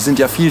Motorrädern, die sind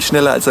ja viel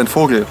schneller als ein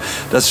Vogel.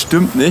 Das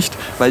stimmt nicht,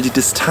 weil die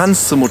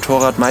Distanz zum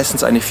Motorrad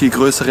meistens eine viel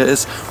größere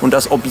ist und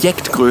das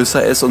Objekt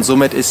größer ist und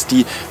somit ist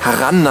die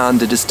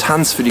herannahende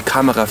Distanz für die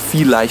Kamera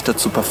viel leichter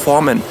zu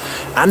performen.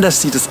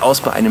 Anders sieht es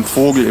aus bei einem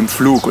Vogel im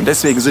Flug und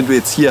deswegen sind wir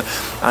jetzt hier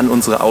an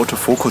unserer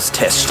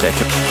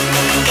Autofokus-Teststrecke.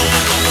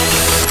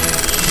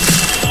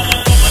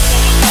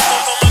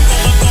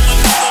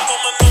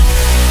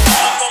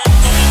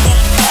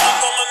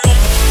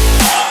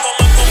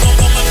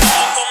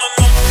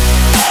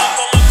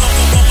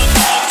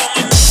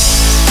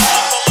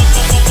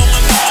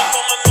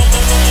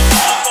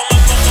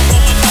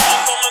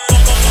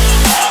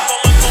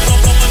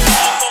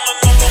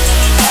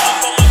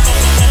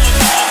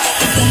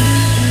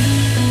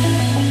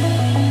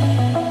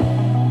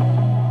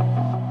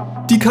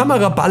 Die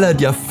Kamera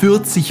ballert ja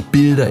 40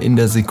 Bilder in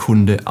der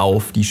Sekunde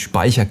auf die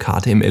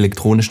Speicherkarte im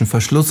elektronischen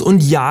Verschluss.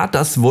 Und ja,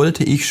 das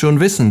wollte ich schon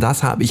wissen.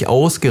 Das habe ich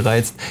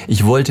ausgereizt.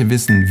 Ich wollte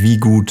wissen, wie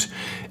gut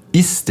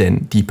ist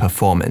denn die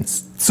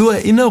Performance? Zur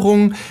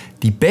Erinnerung,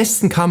 die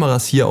besten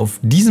Kameras hier auf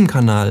diesem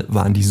Kanal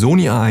waren die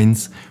Sony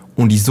A1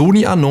 und die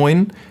Sony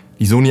A9.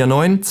 Die Sony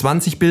A9,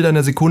 20 Bilder in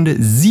der Sekunde,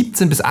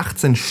 17 bis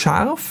 18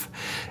 scharf.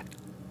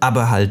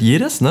 Aber halt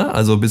jedes, ne?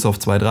 Also bis auf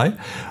 2, 3.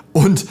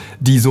 Und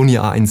die Sony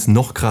A1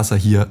 noch krasser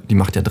hier, die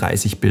macht ja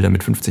 30 Bilder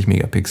mit 50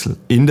 Megapixel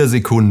in der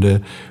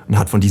Sekunde und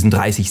hat von diesen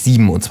 30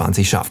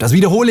 27 scharf. Das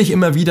wiederhole ich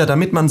immer wieder,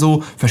 damit man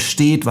so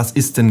versteht, was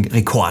ist denn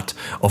Rekord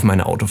auf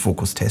meiner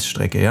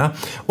Autofokus-Teststrecke, ja?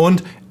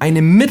 Und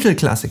eine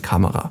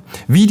Mittelklasse-Kamera,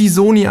 wie die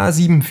Sony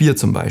A7 IV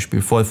zum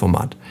Beispiel,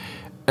 Vollformat,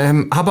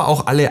 aber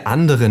auch alle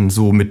anderen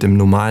so mit dem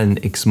normalen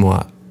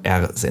Exmor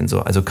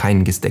R-Sensor, also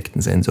keinen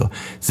gesteckten Sensor,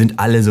 sind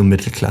alle so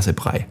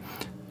Mittelklasse-Brei.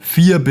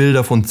 4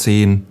 Bilder von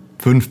 10,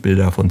 5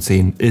 Bilder von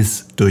 10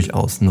 ist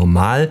durchaus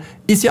normal.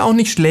 Ist ja auch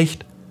nicht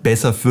schlecht,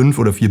 Besser 5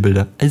 oder 4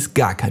 Bilder als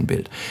gar kein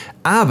Bild.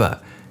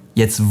 Aber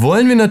jetzt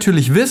wollen wir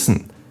natürlich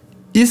wissen,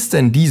 ist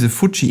denn diese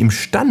Fuji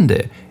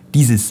imstande,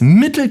 dieses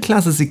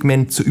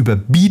Mittelklasse-Segment zu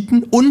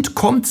überbieten und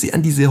kommt sie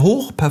an diese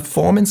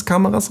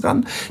Hoch-Performance-Kameras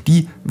ran,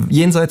 die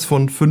jenseits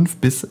von 5.000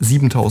 bis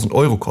 7.000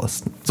 €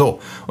 kosten. So,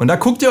 und da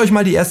guckt ihr euch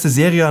mal die erste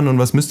Serie an und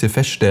was müsst ihr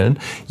feststellen?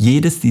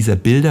 Jedes dieser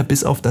Bilder,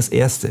 bis auf das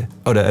erste,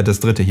 oder das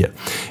dritte hier,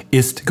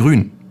 ist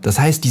grün. Das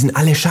heißt, die sind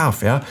alle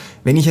scharf. Ja?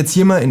 Wenn ich jetzt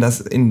hier mal in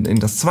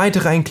das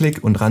zweite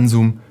reinklicke und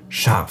ranzoome,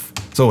 scharf.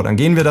 So, dann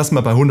gehen wir das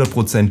mal bei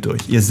 100%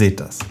 durch. Ihr seht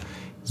das.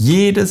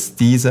 Jedes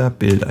dieser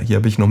Bilder, hier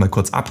habe ich nochmal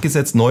kurz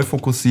abgesetzt, neu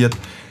fokussiert,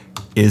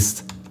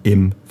 ist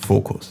im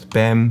Fokus.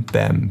 Bam,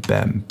 bam,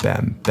 bam,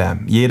 bam, bam.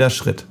 Jeder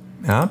Schritt.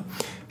 Ja?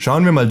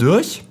 Schauen wir mal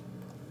durch.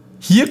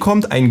 Hier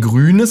kommt ein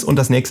grünes und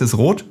das nächste ist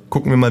rot.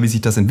 Gucken wir mal, wie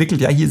sich das entwickelt.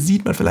 Ja, hier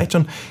sieht man vielleicht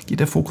schon, geht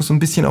der Fokus so ein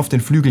bisschen auf den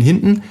Flügel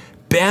hinten.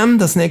 Bam,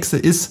 das nächste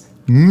ist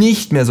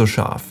nicht mehr so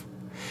scharf.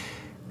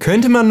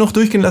 Könnte man noch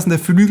durchgehen lassen, der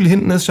Flügel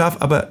hinten ist scharf,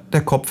 aber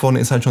der Kopf vorne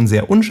ist halt schon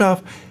sehr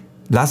unscharf.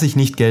 Lasse ich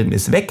nicht gelten,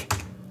 ist weg.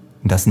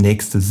 Und das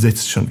nächste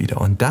sitzt schon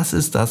wieder. Und das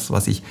ist das,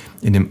 was ich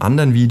in dem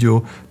anderen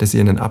Video, das ihr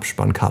in den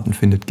Abspannkarten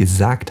findet,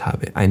 gesagt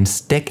habe. Ein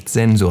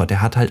Stacked-Sensor,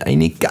 der hat halt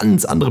eine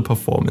ganz andere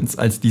Performance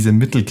als diese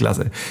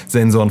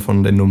Mittelklasse-Sensoren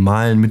von den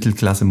normalen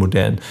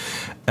Mittelklasse-Modellen.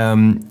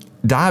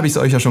 Da habe ich es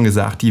euch ja schon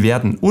gesagt, die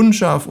werden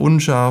unscharf,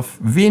 unscharf,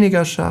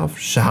 weniger scharf,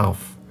 scharf.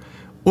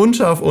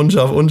 Unscharf,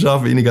 unscharf,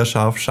 unscharf, weniger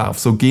scharf, scharf.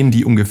 So gehen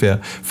die ungefähr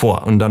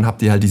vor. Und dann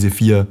habt ihr halt diese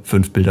 4,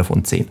 5 Bilder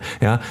von 10.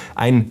 Ja?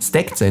 Ein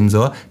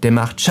Stacked-Sensor, der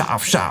macht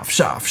scharf, scharf,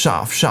 scharf,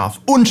 scharf,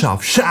 scharf,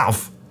 unscharf,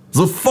 scharf.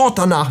 Sofort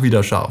danach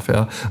wieder scharf.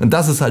 Ja? Und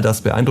das ist halt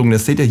das Beeindruckende.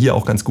 Das seht ihr hier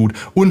auch ganz gut.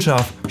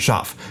 Unscharf,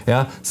 scharf.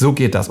 Ja? So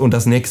geht das. Und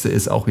das nächste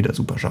ist auch wieder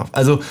super scharf.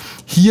 Also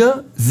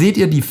hier seht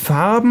ihr die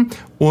Farben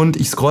und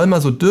ich scroll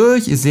mal so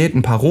durch. Ihr seht,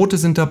 ein paar rote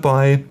sind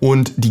dabei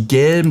und die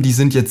gelben, die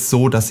sind jetzt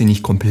so, dass sie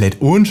nicht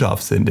komplett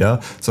unscharf sind, ja?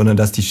 Sondern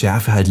dass die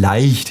Schärfe halt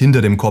leicht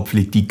hinter dem Kopf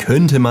liegt. Die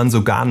könnte man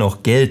sogar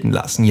noch gelten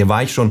lassen. Hier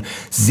war ich schon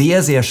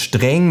sehr, sehr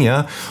streng.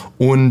 Ja?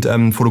 Und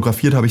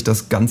fotografiert habe ich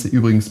das Ganze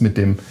übrigens mit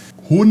dem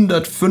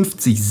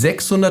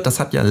 150-600,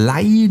 das hat ja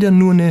leider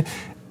nur eine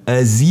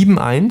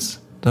 7.1.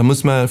 Da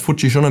muss man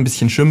Fuji schon ein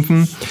bisschen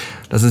schimpfen,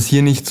 dass es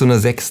hier nicht zu einer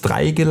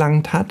 6.3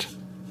 gelangt hat.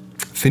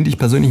 Finde ich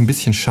persönlich ein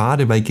bisschen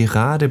schade, weil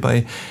gerade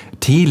bei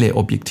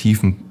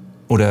Teleobjektiven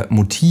oder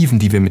Motiven,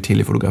 die wir mit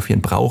Tele fotografieren,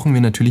 brauchen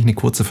wir natürlich eine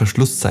kurze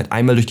Verschlusszeit.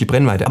 Einmal durch die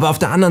Brennweite. Aber auf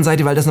der anderen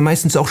Seite, weil das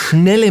meistens auch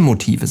schnelle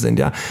Motive sind,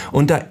 ja.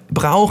 Und da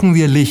brauchen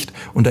wir Licht.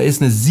 Und da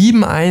ist eine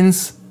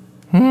 7.1,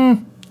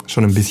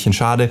 schon ein bisschen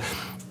schade.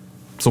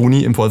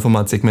 Sony im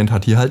Vollformatsegment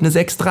hat hier halt eine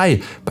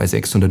 6.3 bei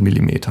 600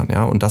 mm.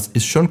 Ja, und das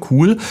ist schon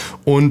cool.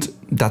 Und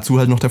dazu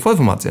halt noch der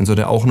Vollformatsensor,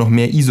 der auch noch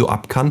mehr ISO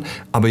ab kann.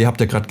 Aber ihr habt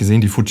ja gerade gesehen,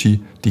 die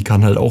Fuji, die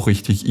kann halt auch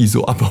richtig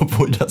ISO ab,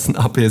 obwohl das ein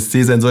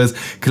APS-C-Sensor ist.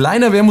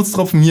 Kleiner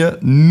Wermutstropfen hier,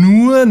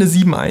 nur eine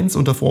 7.1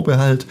 unter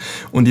Vorbehalt.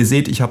 Und ihr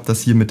seht, ich habe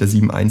das hier mit der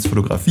 7.1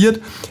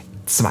 fotografiert.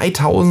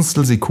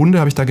 2000stel Sekunde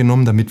habe ich da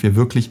genommen, damit wir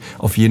wirklich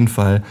auf jeden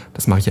Fall,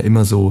 das mache ich ja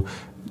immer so,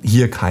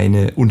 hier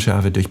keine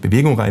Unschärfe durch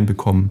Bewegung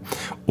reinbekommen.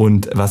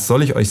 Und was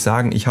soll ich euch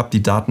sagen? Ich habe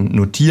die Daten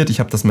notiert, ich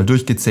habe das mal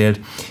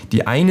durchgezählt.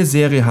 Die eine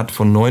Serie hat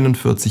von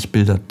 49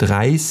 Bilder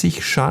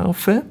 30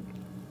 Schärfe.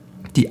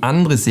 Die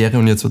andere Serie,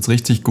 und jetzt wird es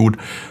richtig gut,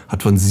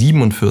 hat von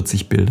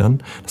 47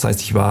 Bildern. Das heißt,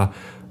 ich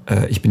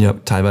bin ja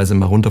teilweise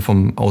mal runter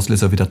vom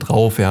Auslöser wieder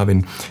drauf, ja,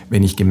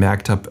 wenn ich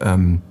gemerkt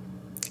habe,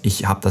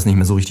 ich habe das nicht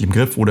mehr so richtig im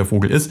Griff, wo der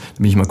Vogel ist,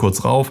 dann bin ich mal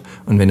kurz rauf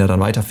und wenn er dann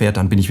weiterfährt,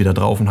 dann bin ich wieder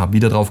drauf und habe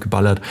wieder drauf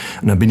geballert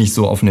und dann bin ich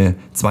so auf eine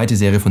zweite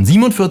Serie von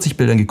 47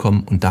 Bildern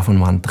gekommen und davon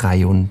waren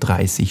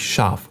 33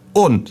 scharf.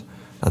 Und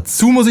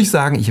dazu muss ich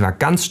sagen, ich war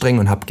ganz streng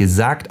und habe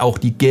gesagt, auch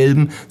die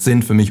gelben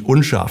sind für mich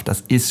unscharf.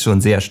 Das ist schon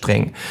sehr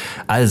streng.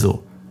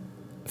 Also,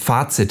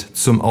 Fazit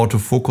zum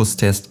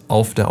Autofokus-Test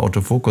auf der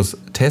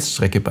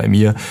Autofokus-Teststrecke bei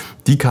mir.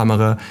 Die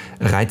Kamera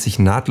reiht sich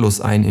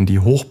nahtlos ein in die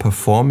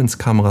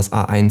Hoch-Performance-Kameras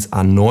A1,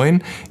 A9.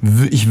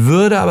 Ich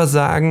würde aber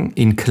sagen,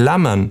 in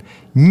Klammern,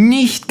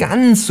 nicht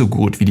ganz so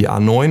gut wie die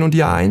A9 und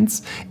die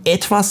A1.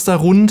 Etwas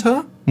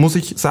darunter, muss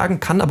ich sagen,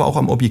 kann aber auch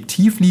am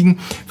Objektiv liegen.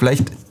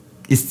 Vielleicht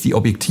ist die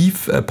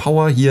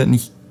Objektivpower hier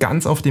nicht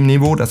ganz auf dem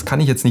Niveau, das kann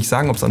ich jetzt nicht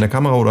sagen, ob es an der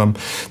Kamera oder am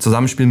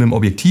Zusammenspiel mit dem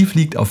Objektiv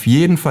liegt. Auf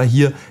jeden Fall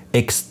hier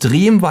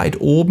extrem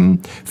weit oben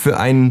für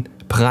einen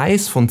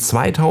Preis von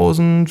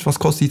 2000, was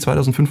kostet die?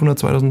 2500,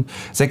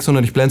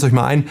 2600, ich blende es euch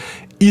mal ein,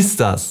 ist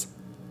das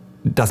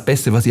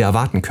Beste, was ihr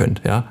erwarten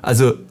könnt. Ja?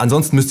 Also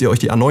ansonsten müsst ihr euch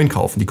die A9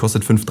 kaufen, die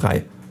kostet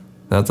 5,3.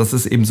 Ja, das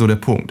ist eben so der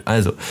Punkt.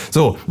 Also,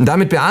 so, und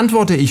damit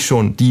beantworte ich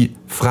schon die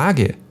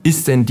Frage,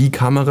 ist denn die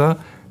Kamera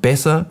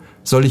besser?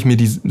 Soll ich mir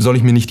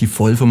nicht die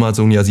Vollformat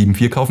Sony A7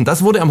 IV kaufen?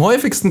 Das wurde am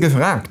häufigsten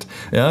gefragt.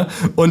 Ja?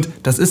 Und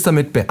das ist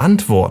damit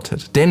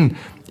beantwortet. Denn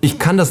ich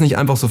kann das nicht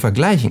einfach so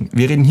vergleichen.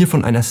 Wir reden hier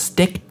von einer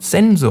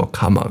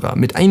Stacked-Sensor-Kamera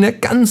mit einer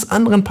ganz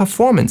anderen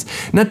Performance.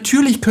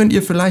 Natürlich könnt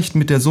ihr vielleicht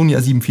mit der Sony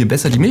A7 IV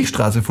besser die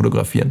Milchstraße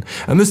fotografieren.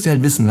 Da müsst ihr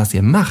halt wissen, was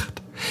ihr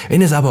macht.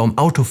 Wenn es aber um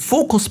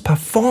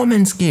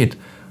Autofokus-Performance geht,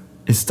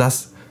 ist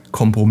das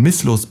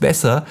kompromisslos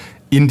besser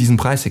in diesem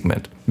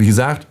Preissegment. Wie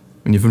gesagt,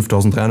 wenn ihr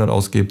 5300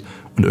 ausgebt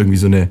und irgendwie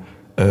so eine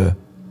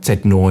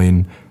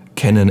Z9,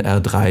 Canon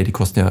R3, die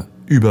kosten ja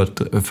über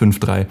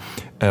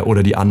 5,3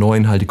 oder die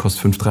A9 halt, die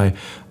kostet 5,3.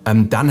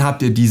 Dann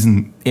habt ihr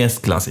diesen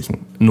erstklassigen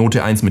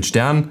Note 1 mit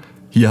Stern.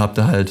 Hier habt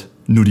ihr halt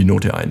nur die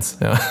Note 1,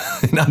 ja,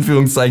 in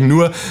Anführungszeichen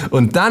nur.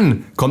 Und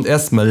dann kommt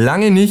erstmal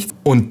lange nichts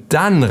und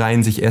dann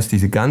reihen sich erst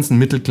diese ganzen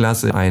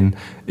Mittelklasse ein.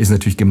 Ist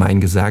natürlich gemein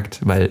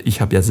gesagt, weil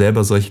ich habe ja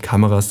selber solche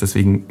Kameras,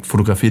 deswegen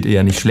fotografiert ihr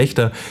ja nicht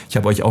schlechter. Ich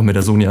habe euch auch mit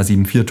der Sony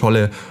A7 IV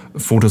tolle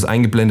Fotos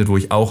eingeblendet, wo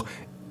ich auch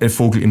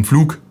Vogel im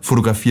Flug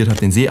fotografiert habe,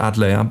 den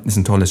Seeadler, ja, ist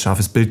ein tolles,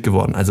 scharfes Bild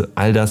geworden. Also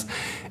all das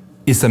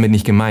ist damit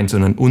nicht gemeint,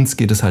 sondern uns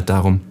geht es halt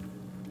darum,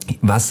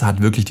 was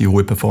hat wirklich die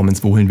hohe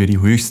Performance, wo holen wir die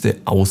höchste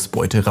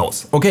Ausbeute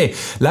raus. Okay,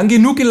 lang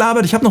genug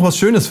gelabert, ich habe noch was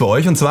Schönes für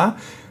euch und zwar,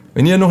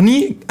 wenn ihr noch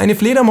nie eine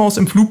Fledermaus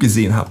im Flug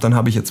gesehen habt, dann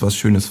habe ich jetzt was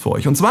Schönes für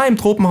euch. Und zwar im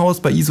Tropenhaus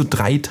bei ISO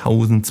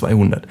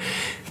 3200.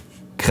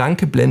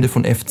 Kranke Blende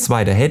von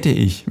F2, da hätte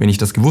ich, wenn ich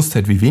das gewusst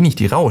hätte, wie wenig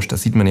die rauscht,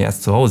 das sieht man ja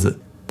erst zu Hause,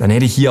 dann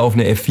hätte ich hier auf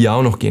eine F4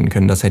 auch noch gehen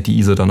können, das hätte die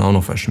ISO dann auch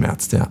noch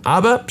verschmerzt. Ja.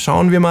 Aber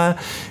schauen wir mal,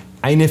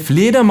 eine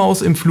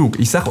Fledermaus im Flug,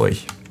 ich sag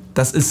euch,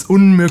 das ist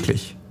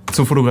unmöglich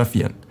zu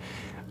fotografieren.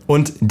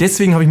 Und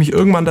deswegen habe ich mich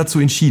irgendwann dazu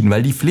entschieden,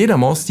 weil die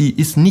Fledermaus, die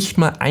ist nicht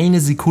mal eine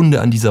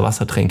Sekunde an dieser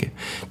Wassertränke.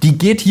 Die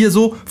geht hier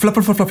so, flop,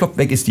 flop, flop, flop,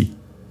 weg ist die.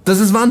 Das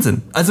ist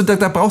Wahnsinn. Also da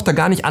braucht ihr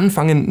gar nicht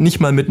anfangen, nicht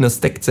mal mit einer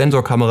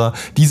Stacked-Sensorkamera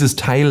dieses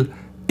Teil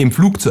im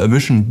Flug zu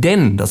erwischen.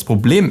 Denn das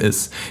Problem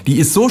ist, die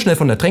ist so schnell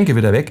von der Tränke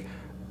wieder weg,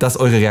 dass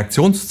eure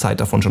Reaktionszeit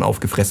davon schon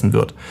aufgefressen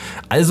wird.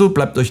 Also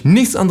bleibt euch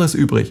nichts anderes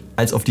übrig,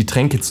 als auf die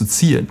Tränke zu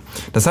zielen.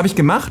 Das habe ich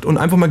gemacht und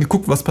einfach mal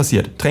geguckt, was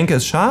passiert. Tränke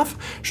ist scharf,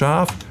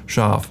 scharf,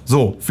 scharf.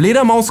 So,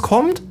 Fledermaus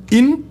kommt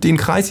in den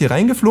Kreis hier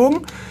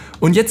reingeflogen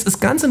und jetzt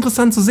ist ganz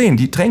interessant zu sehen,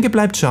 die Tränke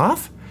bleibt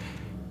scharf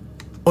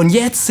und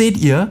jetzt seht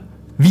ihr,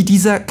 wie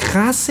dieser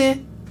krasse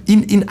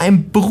in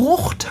einem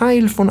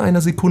Bruchteil von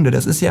einer Sekunde,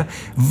 das ist ja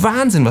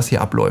Wahnsinn, was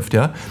hier abläuft,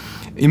 ja.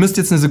 Ihr müsst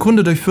jetzt eine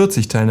Sekunde durch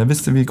 40 teilen, dann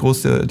wisst ihr, wie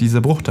groß dieser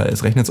Bruchteil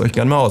ist. Rechnet es euch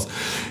gerne mal aus.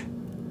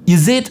 Ihr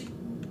seht,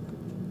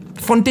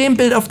 von dem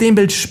Bild auf dem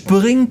Bild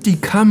springt die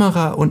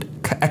Kamera und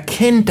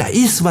erkennt, da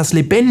ist was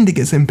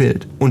Lebendiges im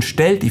Bild und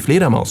stellt die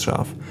Fledermaus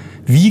scharf.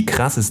 Wie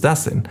krass ist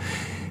das denn?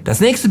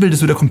 Das nächste Bild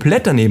ist wieder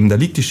komplett daneben, da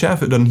liegt die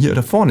Schärfe dann hier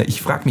da vorne.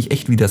 Ich frage mich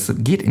echt, wie das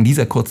geht in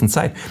dieser kurzen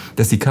Zeit,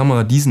 dass die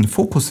Kamera diesen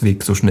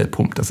Fokusweg so schnell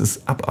pumpt. Das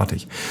ist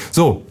abartig.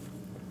 So.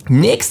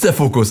 Nächster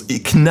Fokus,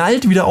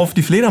 knallt wieder auf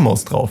die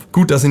Fledermaus drauf.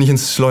 Gut, dass sie nicht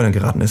ins Schleudern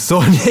geraten ist.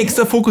 So,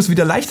 nächster Fokus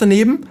wieder leicht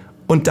daneben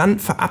und dann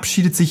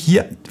verabschiedet sich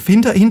hier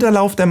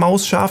Hinterlauf der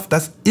Maus scharf.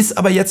 Das ist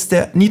aber jetzt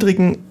der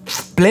niedrigen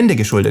Blende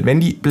geschuldet.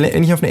 Wenn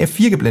ich auf eine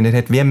F4 geblendet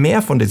hätte, wäre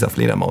mehr von dieser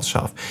Fledermaus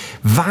scharf.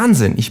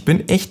 Wahnsinn, ich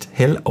bin echt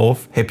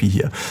hellauf happy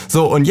hier.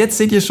 So, und jetzt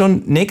seht ihr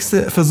schon,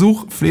 nächster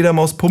Versuch,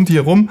 Fledermaus pumpt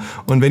hier rum.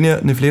 Und wenn ihr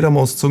eine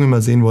Fledermauszunge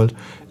mal sehen wollt,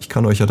 ich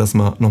kann euch ja das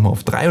mal nochmal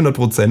auf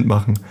 300%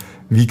 machen.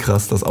 Wie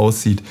krass das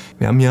aussieht.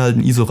 Wir haben hier halt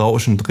ein ISO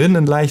Rauschen drin,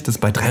 ein leichtes,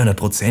 bei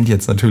 300%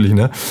 jetzt natürlich,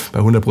 ne?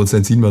 Bei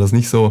 100% sieht man das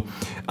nicht so.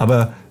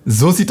 Aber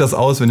so sieht das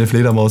aus, wenn eine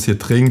Fledermaus hier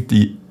trinkt.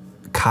 Die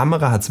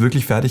Kamera hat es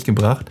wirklich fertig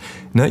gebracht.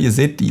 Ne? Ihr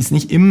seht, die ist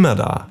nicht immer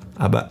da,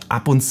 aber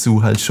ab und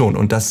zu halt schon.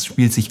 Und das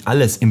spielt sich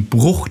alles im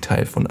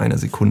Bruchteil von einer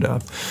Sekunde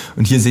ab.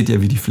 Und hier seht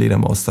ihr, wie die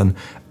Fledermaus dann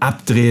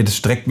abdreht.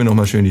 Streckt mir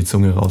nochmal schön die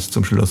Zunge raus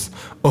zum Schluss.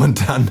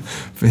 Und dann,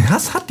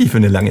 was hat die für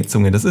eine lange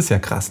Zunge? Das ist ja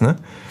krass, ne?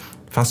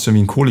 Fast schon wie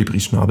ein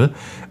Kolibri-Schnabel.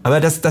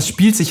 Aber das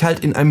spielt sich halt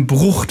in einem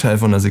Bruchteil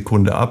von einer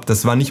Sekunde ab.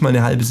 Das war nicht mal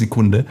eine halbe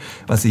Sekunde,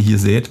 was ihr hier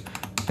seht.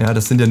 Ja,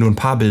 das sind ja nur ein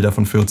paar Bilder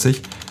von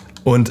 40.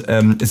 Und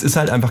es ist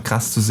halt einfach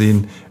krass zu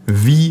sehen,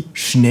 wie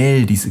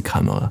schnell diese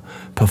Kamera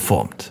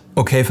performt.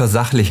 Okay,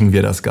 versachlichen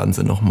wir das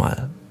Ganze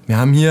nochmal. Wir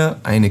haben hier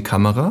eine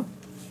Kamera,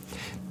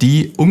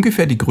 die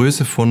ungefähr die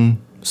Größe von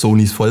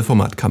Sonys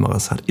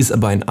Vollformatkameras hat, ist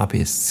aber ein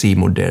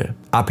APS-C-Modell.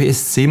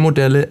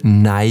 APS-C-Modelle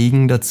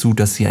neigen dazu,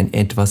 dass sie ein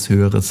etwas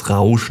höheres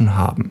Rauschen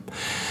haben.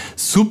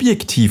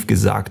 Subjektiv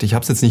gesagt, ich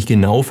habe es jetzt nicht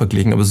genau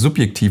verglichen, aber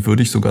subjektiv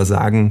würde ich sogar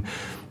sagen,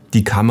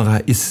 die Kamera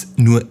ist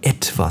nur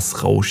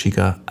etwas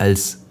rauschiger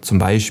als zum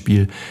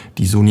Beispiel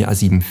die Sony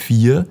A7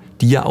 IV,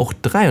 die ja auch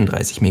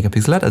 33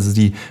 Megapixel hat. Also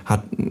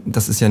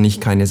das ist ja nicht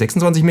keine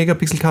 26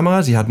 Megapixel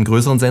Kamera, sie hat einen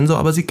größeren Sensor,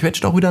 aber sie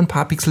quetscht auch wieder ein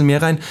paar Pixel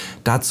mehr rein.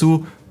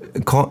 Dazu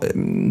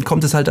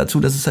kommt es halt dazu,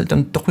 dass es halt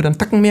dann doch wieder einen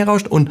Tacken mehr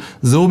rauscht und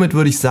somit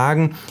würde ich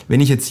sagen,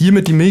 wenn ich jetzt hier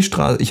mit die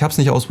Milchstraße, ich habe es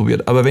nicht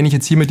ausprobiert, aber wenn ich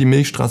jetzt hier mit die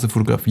Milchstraße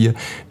fotografiere,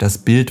 das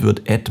Bild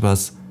wird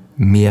etwas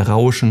mehr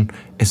rauschen,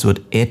 es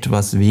wird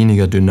etwas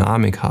weniger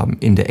Dynamik haben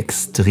in der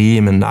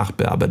extremen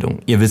Nachbearbeitung.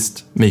 Ihr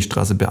wisst,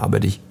 Milchstraße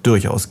bearbeite ich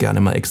durchaus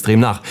gerne mal extrem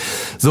nach.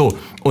 So,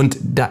 und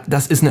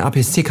das ist eine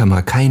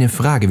APS-C-Kamera, keine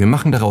Frage, wir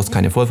machen daraus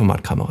keine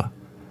Vollformatkamera.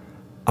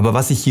 Aber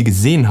was ich hier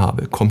gesehen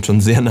habe, kommt schon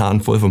sehr nah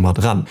an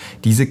Vollformat ran.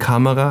 Diese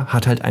Kamera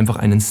hat halt einfach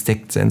einen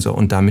Stacked-Sensor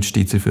und damit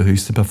steht sie für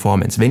höchste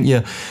Performance. Wenn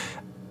ihr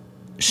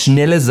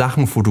schnelle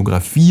Sachen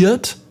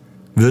fotografiert,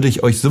 würde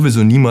ich euch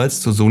sowieso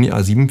niemals zur Sony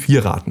A7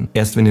 IV raten.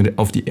 Erst wenn ihr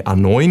auf die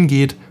A9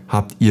 geht,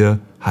 habt ihr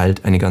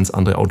halt eine ganz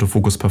andere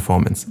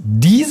Autofokus-Performance.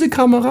 Diese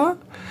Kamera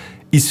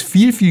ist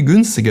viel, viel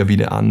günstiger wie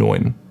der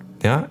A9.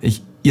 Ja,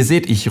 ihr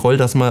seht, ich roll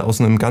das mal aus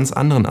einem ganz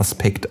anderen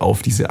Aspekt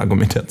auf, diese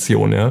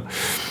Argumentation. Ja?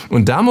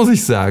 Und da muss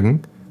ich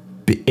sagen,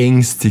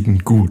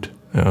 beängstigend gut.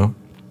 Ja?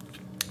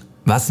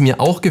 Was mir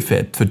auch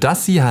gefällt, für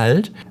das sie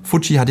halt,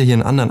 Fuji hat ja hier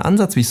einen anderen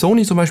Ansatz wie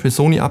Sony zum Beispiel.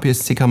 Sony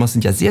APS-C Kameras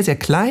sind ja sehr, sehr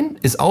klein,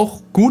 ist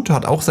auch gut,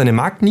 hat auch seine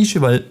Marktnische,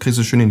 weil kriegst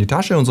du schön in die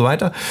Tasche und so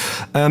weiter.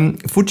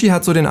 Fuji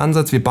hat so den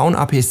Ansatz, wir bauen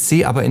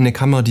APS-C, aber in eine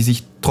Kamera, die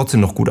sich trotzdem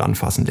noch gut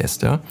anfassen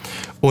lässt. Ja?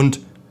 Und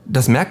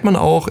das merkt man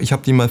auch, ich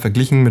habe die mal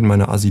verglichen mit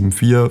meiner A7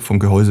 IV, vom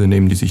Gehäuse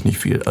nehmen die sich nicht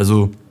viel.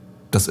 Also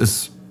das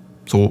ist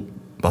so,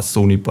 was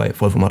Sony bei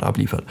Vollformat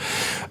abliefert.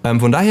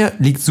 Von daher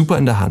liegt super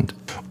in der Hand.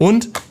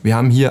 Und wir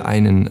haben hier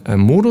einen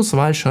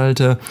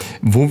Moduswahlschalter,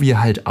 wo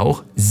wir halt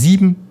auch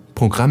 7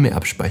 Programme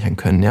abspeichern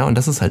können. Ja? Und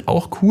das ist halt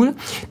auch cool,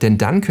 denn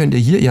dann könnt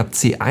ihr habt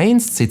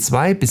C1,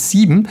 C2 bis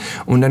 7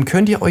 und dann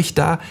könnt ihr euch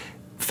da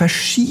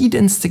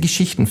verschiedenste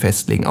Geschichten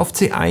festlegen. Auf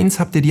C1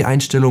 habt ihr die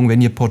Einstellung,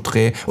 wenn ihr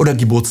Porträt oder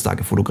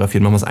Geburtstage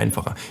fotografiert, machen wir es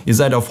einfacher. Ihr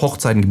seid auf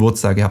Hochzeiten,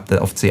 Geburtstage, habt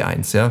ihr auf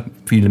C1, ja,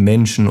 viele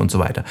Menschen und so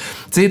weiter.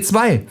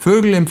 C2,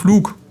 Vögel im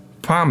Flug.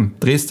 Pam,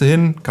 drehst du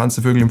hin, kannst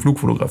du Vögel im Flug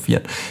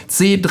fotografieren.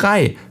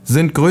 C3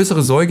 sind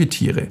größere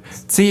Säugetiere.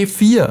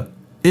 C4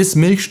 ist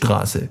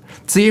Milchstraße.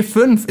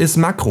 C5 ist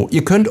Makro.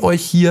 Ihr könnt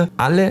euch hier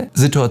alle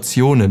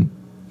Situationen,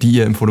 die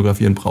ihr im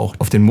Fotografieren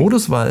braucht, auf den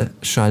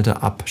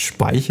Moduswahlschalter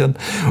abspeichern.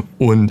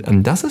 Und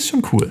das ist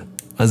schon cool.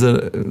 Also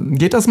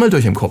geht das mal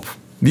durch im Kopf.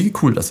 Wie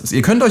cool das ist.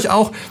 Ihr könnt euch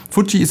auch,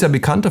 Fuji ist ja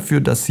bekannt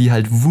dafür, dass sie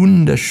halt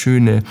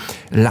wunderschöne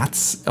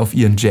LUTs auf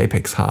ihren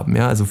JPEGs haben.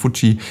 Ja? Also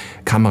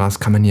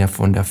Fuji-Kameras kann man ja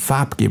von der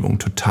Farbgebung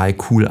total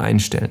cool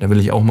einstellen. Da will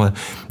ich auch mal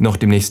noch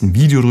demnächst ein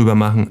Video drüber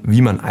machen,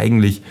 wie man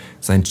eigentlich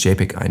sein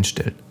JPEG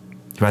einstellt.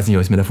 Ich weiß nicht,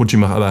 ob ich es mit der Fuji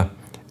mache, aber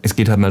es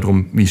geht halt mal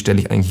darum, wie stelle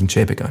ich eigentlich ein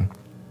JPEG ein.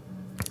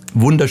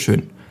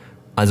 Wunderschön.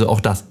 Also auch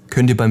das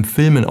könnt ihr beim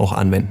Filmen auch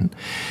anwenden.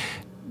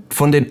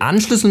 Von den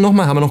Anschlüssen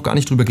nochmal, haben wir noch gar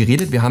nicht drüber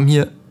geredet. Wir haben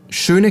hier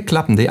schöne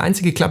Klappen. Die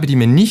einzige Klappe, die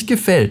mir nicht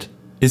gefällt,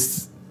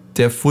 ist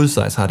der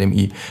Full-Size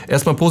HDMI.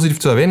 Erstmal positiv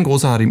zu erwähnen,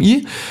 großer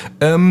HDMI.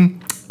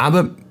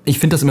 Aber ich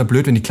finde das immer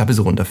blöd, wenn die Klappe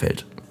so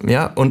runterfällt.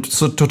 Ja, und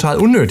so total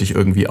unnötig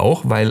irgendwie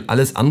auch, weil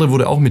alles andere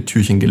wurde auch mit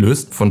Türchen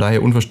gelöst. Von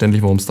daher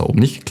unverständlich, warum es da oben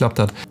nicht geklappt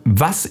hat.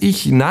 Was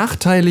ich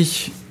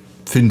nachteilig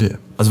finde,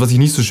 also was ich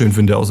nicht so schön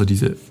finde, außer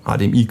diese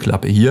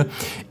HDMI-Klappe hier,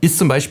 ist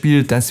zum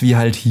Beispiel, dass wir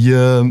halt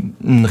hier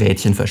ein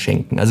Rädchen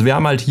verschenken. Also wir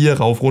haben halt hier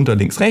rauf, runter,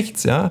 links,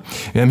 rechts, ja.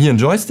 Wir haben hier einen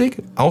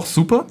Joystick, auch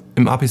super,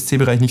 im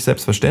APS-C-Bereich nicht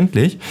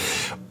selbstverständlich.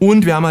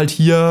 Und wir haben halt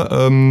hier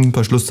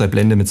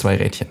Verschlusszeitblende mit 2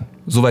 Rädchen.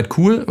 Soweit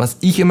cool. Was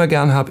ich immer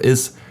gern habe,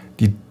 ist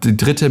die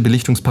dritte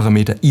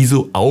Belichtungsparameter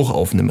ISO auch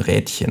auf einem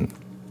Rädchen.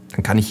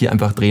 Dann kann ich hier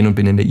einfach drehen und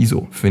bin in der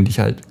ISO. Finde ich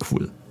halt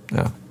cool,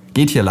 ja.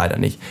 Geht hier leider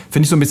nicht.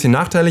 Finde ich so ein bisschen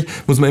nachteilig.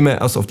 Muss man immer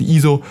erst auf die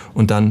ISO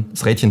und dann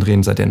das Rädchen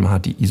drehen, seitdem man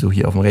hat die ISO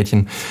hier auf dem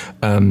Rädchen.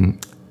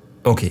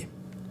 Okay,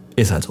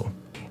 ist halt so.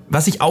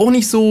 Was ich auch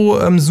nicht so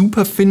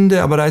super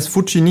finde, aber da ist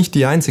Fuji nicht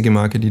die einzige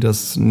Marke, die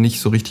das nicht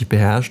so richtig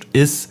beherrscht,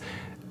 ist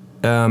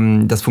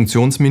das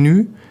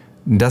Funktionsmenü,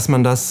 dass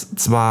man das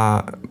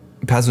zwar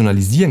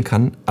personalisieren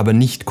kann, aber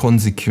nicht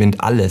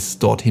konsequent alles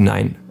dort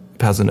hinein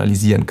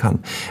personalisieren kann.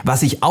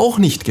 Was ich auch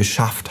nicht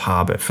geschafft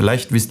habe,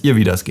 vielleicht wisst ihr,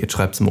 wie das geht,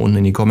 schreibt es mal unten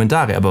in die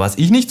Kommentare, aber was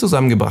ich nicht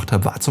zusammengebracht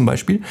habe, war zum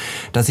Beispiel,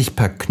 dass ich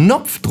per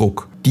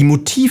Knopfdruck die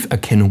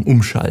Motiverkennung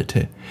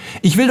umschalte.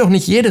 Ich will doch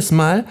nicht jedes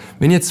Mal,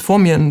 wenn jetzt vor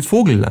mir ein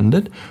Vogel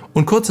landet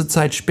und kurze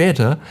Zeit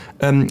später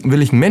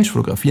will ich einen Mensch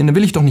fotografieren, dann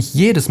will ich doch nicht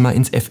jedes Mal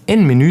ins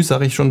FN-Menü,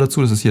 sage ich schon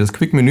dazu, das ist hier das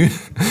Quick-Menü,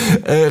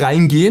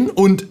 reingehen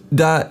und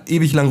da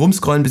ewig lang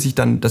rumscrollen, bis ich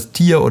dann das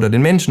Tier oder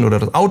den Menschen oder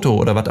das Auto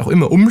oder was auch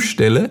immer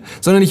umstelle,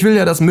 sondern ich will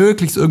ja das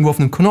möglichst irgendwo auf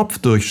einem Knopf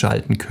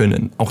durchschalten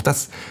können. Auch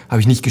das habe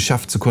ich nicht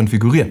geschafft zu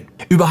konfigurieren.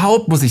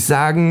 Überhaupt muss ich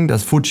sagen,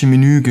 das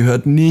Fuji-Menü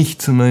gehört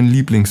nicht zu meinen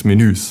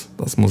Lieblingsmenüs.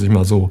 Das muss ich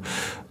mal so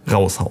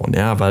raushauen,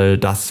 ja, weil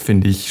das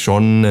finde ich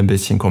schon ein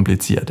bisschen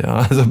kompliziert,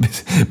 ja. Also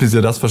bis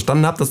ihr das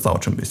verstanden habt, das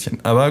dauert schon ein bisschen.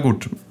 Aber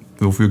gut,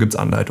 wofür gibt es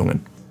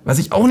Anleitungen. Was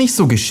ich auch nicht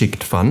so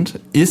geschickt fand,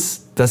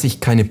 ist, dass ich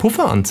keine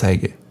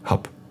Pufferanzeige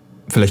habe.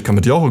 Vielleicht kann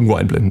man die auch irgendwo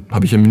einblenden.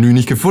 Habe ich im Menü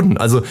nicht gefunden.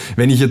 Also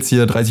wenn ich jetzt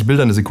hier 30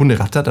 Bilder eine Sekunde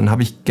ratter, dann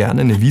habe ich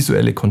gerne eine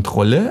visuelle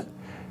Kontrolle,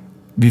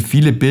 wie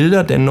viele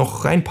Bilder denn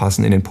noch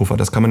reinpassen in den Puffer.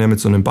 Das kann man ja mit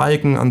so einem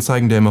Balken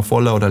anzeigen, der immer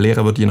voller oder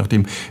leerer wird, je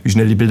nachdem, wie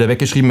schnell die Bilder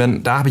weggeschrieben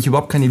werden. Da habe ich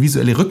überhaupt keine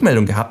visuelle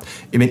Rückmeldung gehabt.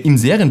 Im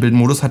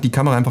Serienbildmodus hat die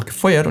Kamera einfach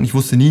gefeuert und ich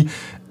wusste nie,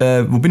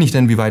 wo bin ich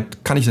denn, wie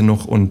weit kann ich denn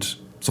noch und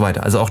so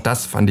weiter. Also auch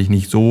das fand ich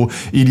nicht so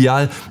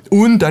ideal.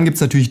 Und dann gibt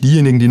es natürlich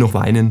diejenigen, die noch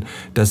weinen,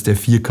 dass der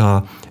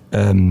 4K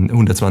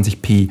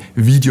 120p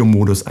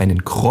Videomodus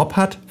einen Crop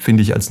hat.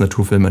 Finde ich als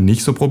Naturfilmer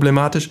nicht so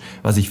problematisch.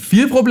 Was ich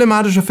viel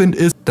problematischer finde,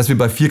 ist, dass wir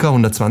bei 4K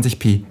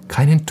 120p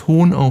keinen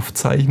Ton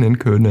aufzeichnen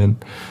können.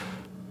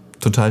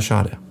 Total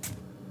schade.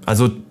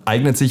 Also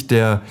eignet sich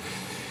der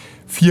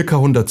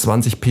 4K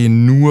 120p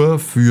nur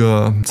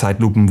für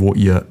Zeitlupen, wo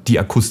ihr die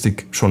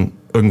Akustik schon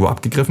irgendwo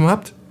abgegriffen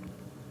habt.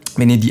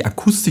 Wenn ihr die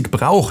Akustik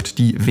braucht,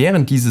 die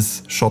während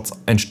dieses Shots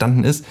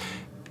entstanden ist,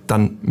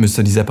 dann müsst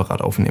ihr die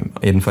separat aufnehmen.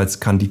 Jedenfalls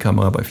kann die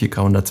Kamera bei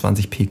 4K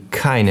 120p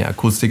keine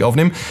Akustik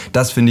aufnehmen.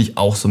 Das finde ich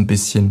auch so ein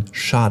bisschen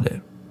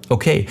schade.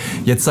 Okay,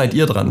 jetzt seid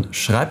ihr dran.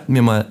 Schreibt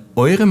mir mal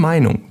eure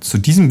Meinung zu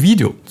diesem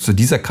Video, zu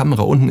dieser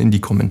Kamera unten in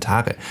die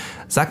Kommentare.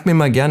 Sagt mir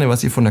mal gerne,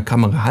 was ihr von der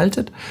Kamera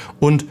haltet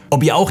und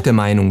ob ihr auch der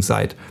Meinung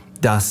seid,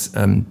 dass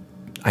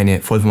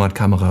eine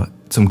Vollformatkamera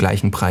zum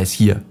gleichen Preis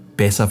hier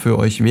besser für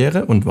euch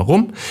wäre und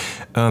warum.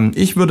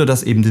 Ich würde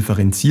das eben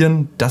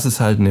differenzieren. Das ist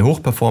halt eine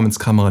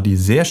Hochperformance-Kamera, die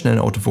sehr schnell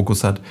einen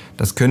Autofokus hat.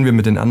 Das können wir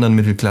mit den anderen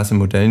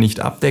Mittelklasse-Modellen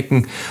nicht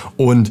abdecken.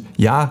 Und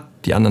ja,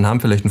 die anderen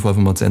haben vielleicht einen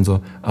Vollformatsensor,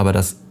 aber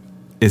das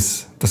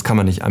kann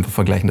man nicht einfach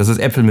vergleichen. Das ist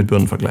Äpfel mit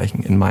Birnen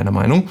vergleichen, in meiner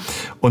Meinung.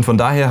 Und von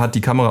daher hat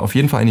die Kamera auf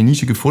jeden Fall eine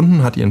Nische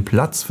gefunden, hat ihren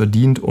Platz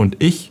verdient und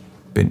ich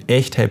bin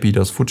echt happy,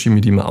 dass Fuji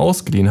mir die mal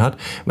ausgeliehen hat,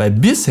 weil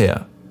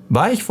bisher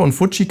war ich von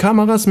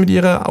Fuji-Kameras mit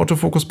ihrer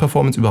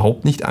Autofokus-Performance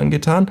überhaupt nicht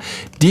angetan.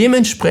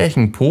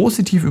 Dementsprechend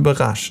positiv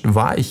überrascht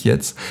war ich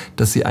jetzt,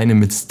 dass sie eine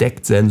mit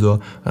Stacked-Sensor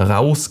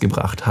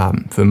rausgebracht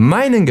haben. Für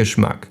meinen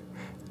Geschmack,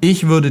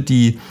 ich würde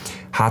die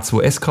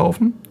H2s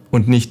kaufen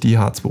und nicht die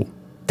H2.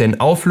 Denn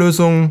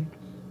Auflösung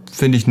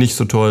finde ich nicht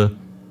so toll,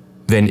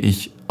 wenn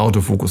ich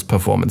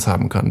Autofokus-Performance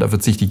haben kann. Da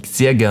verzichte ich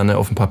sehr gerne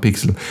auf ein paar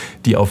Pixel,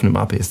 die auf einem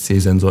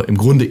APS-C-Sensor im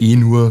Grunde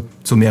nur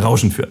zu mehr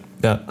Rauschen führen.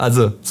 Ja,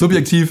 also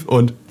subjektiv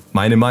und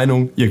meine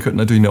Meinung. Ihr könnt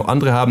natürlich noch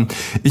andere haben.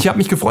 Ich habe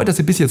mich gefreut, dass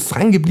ihr bis jetzt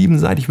dran geblieben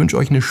seid. Ich wünsche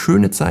euch eine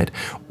schöne Zeit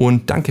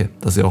und danke,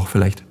 dass ihr auch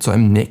vielleicht zu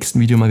einem nächsten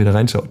Video mal wieder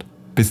reinschaut.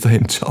 Bis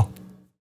dahin, ciao.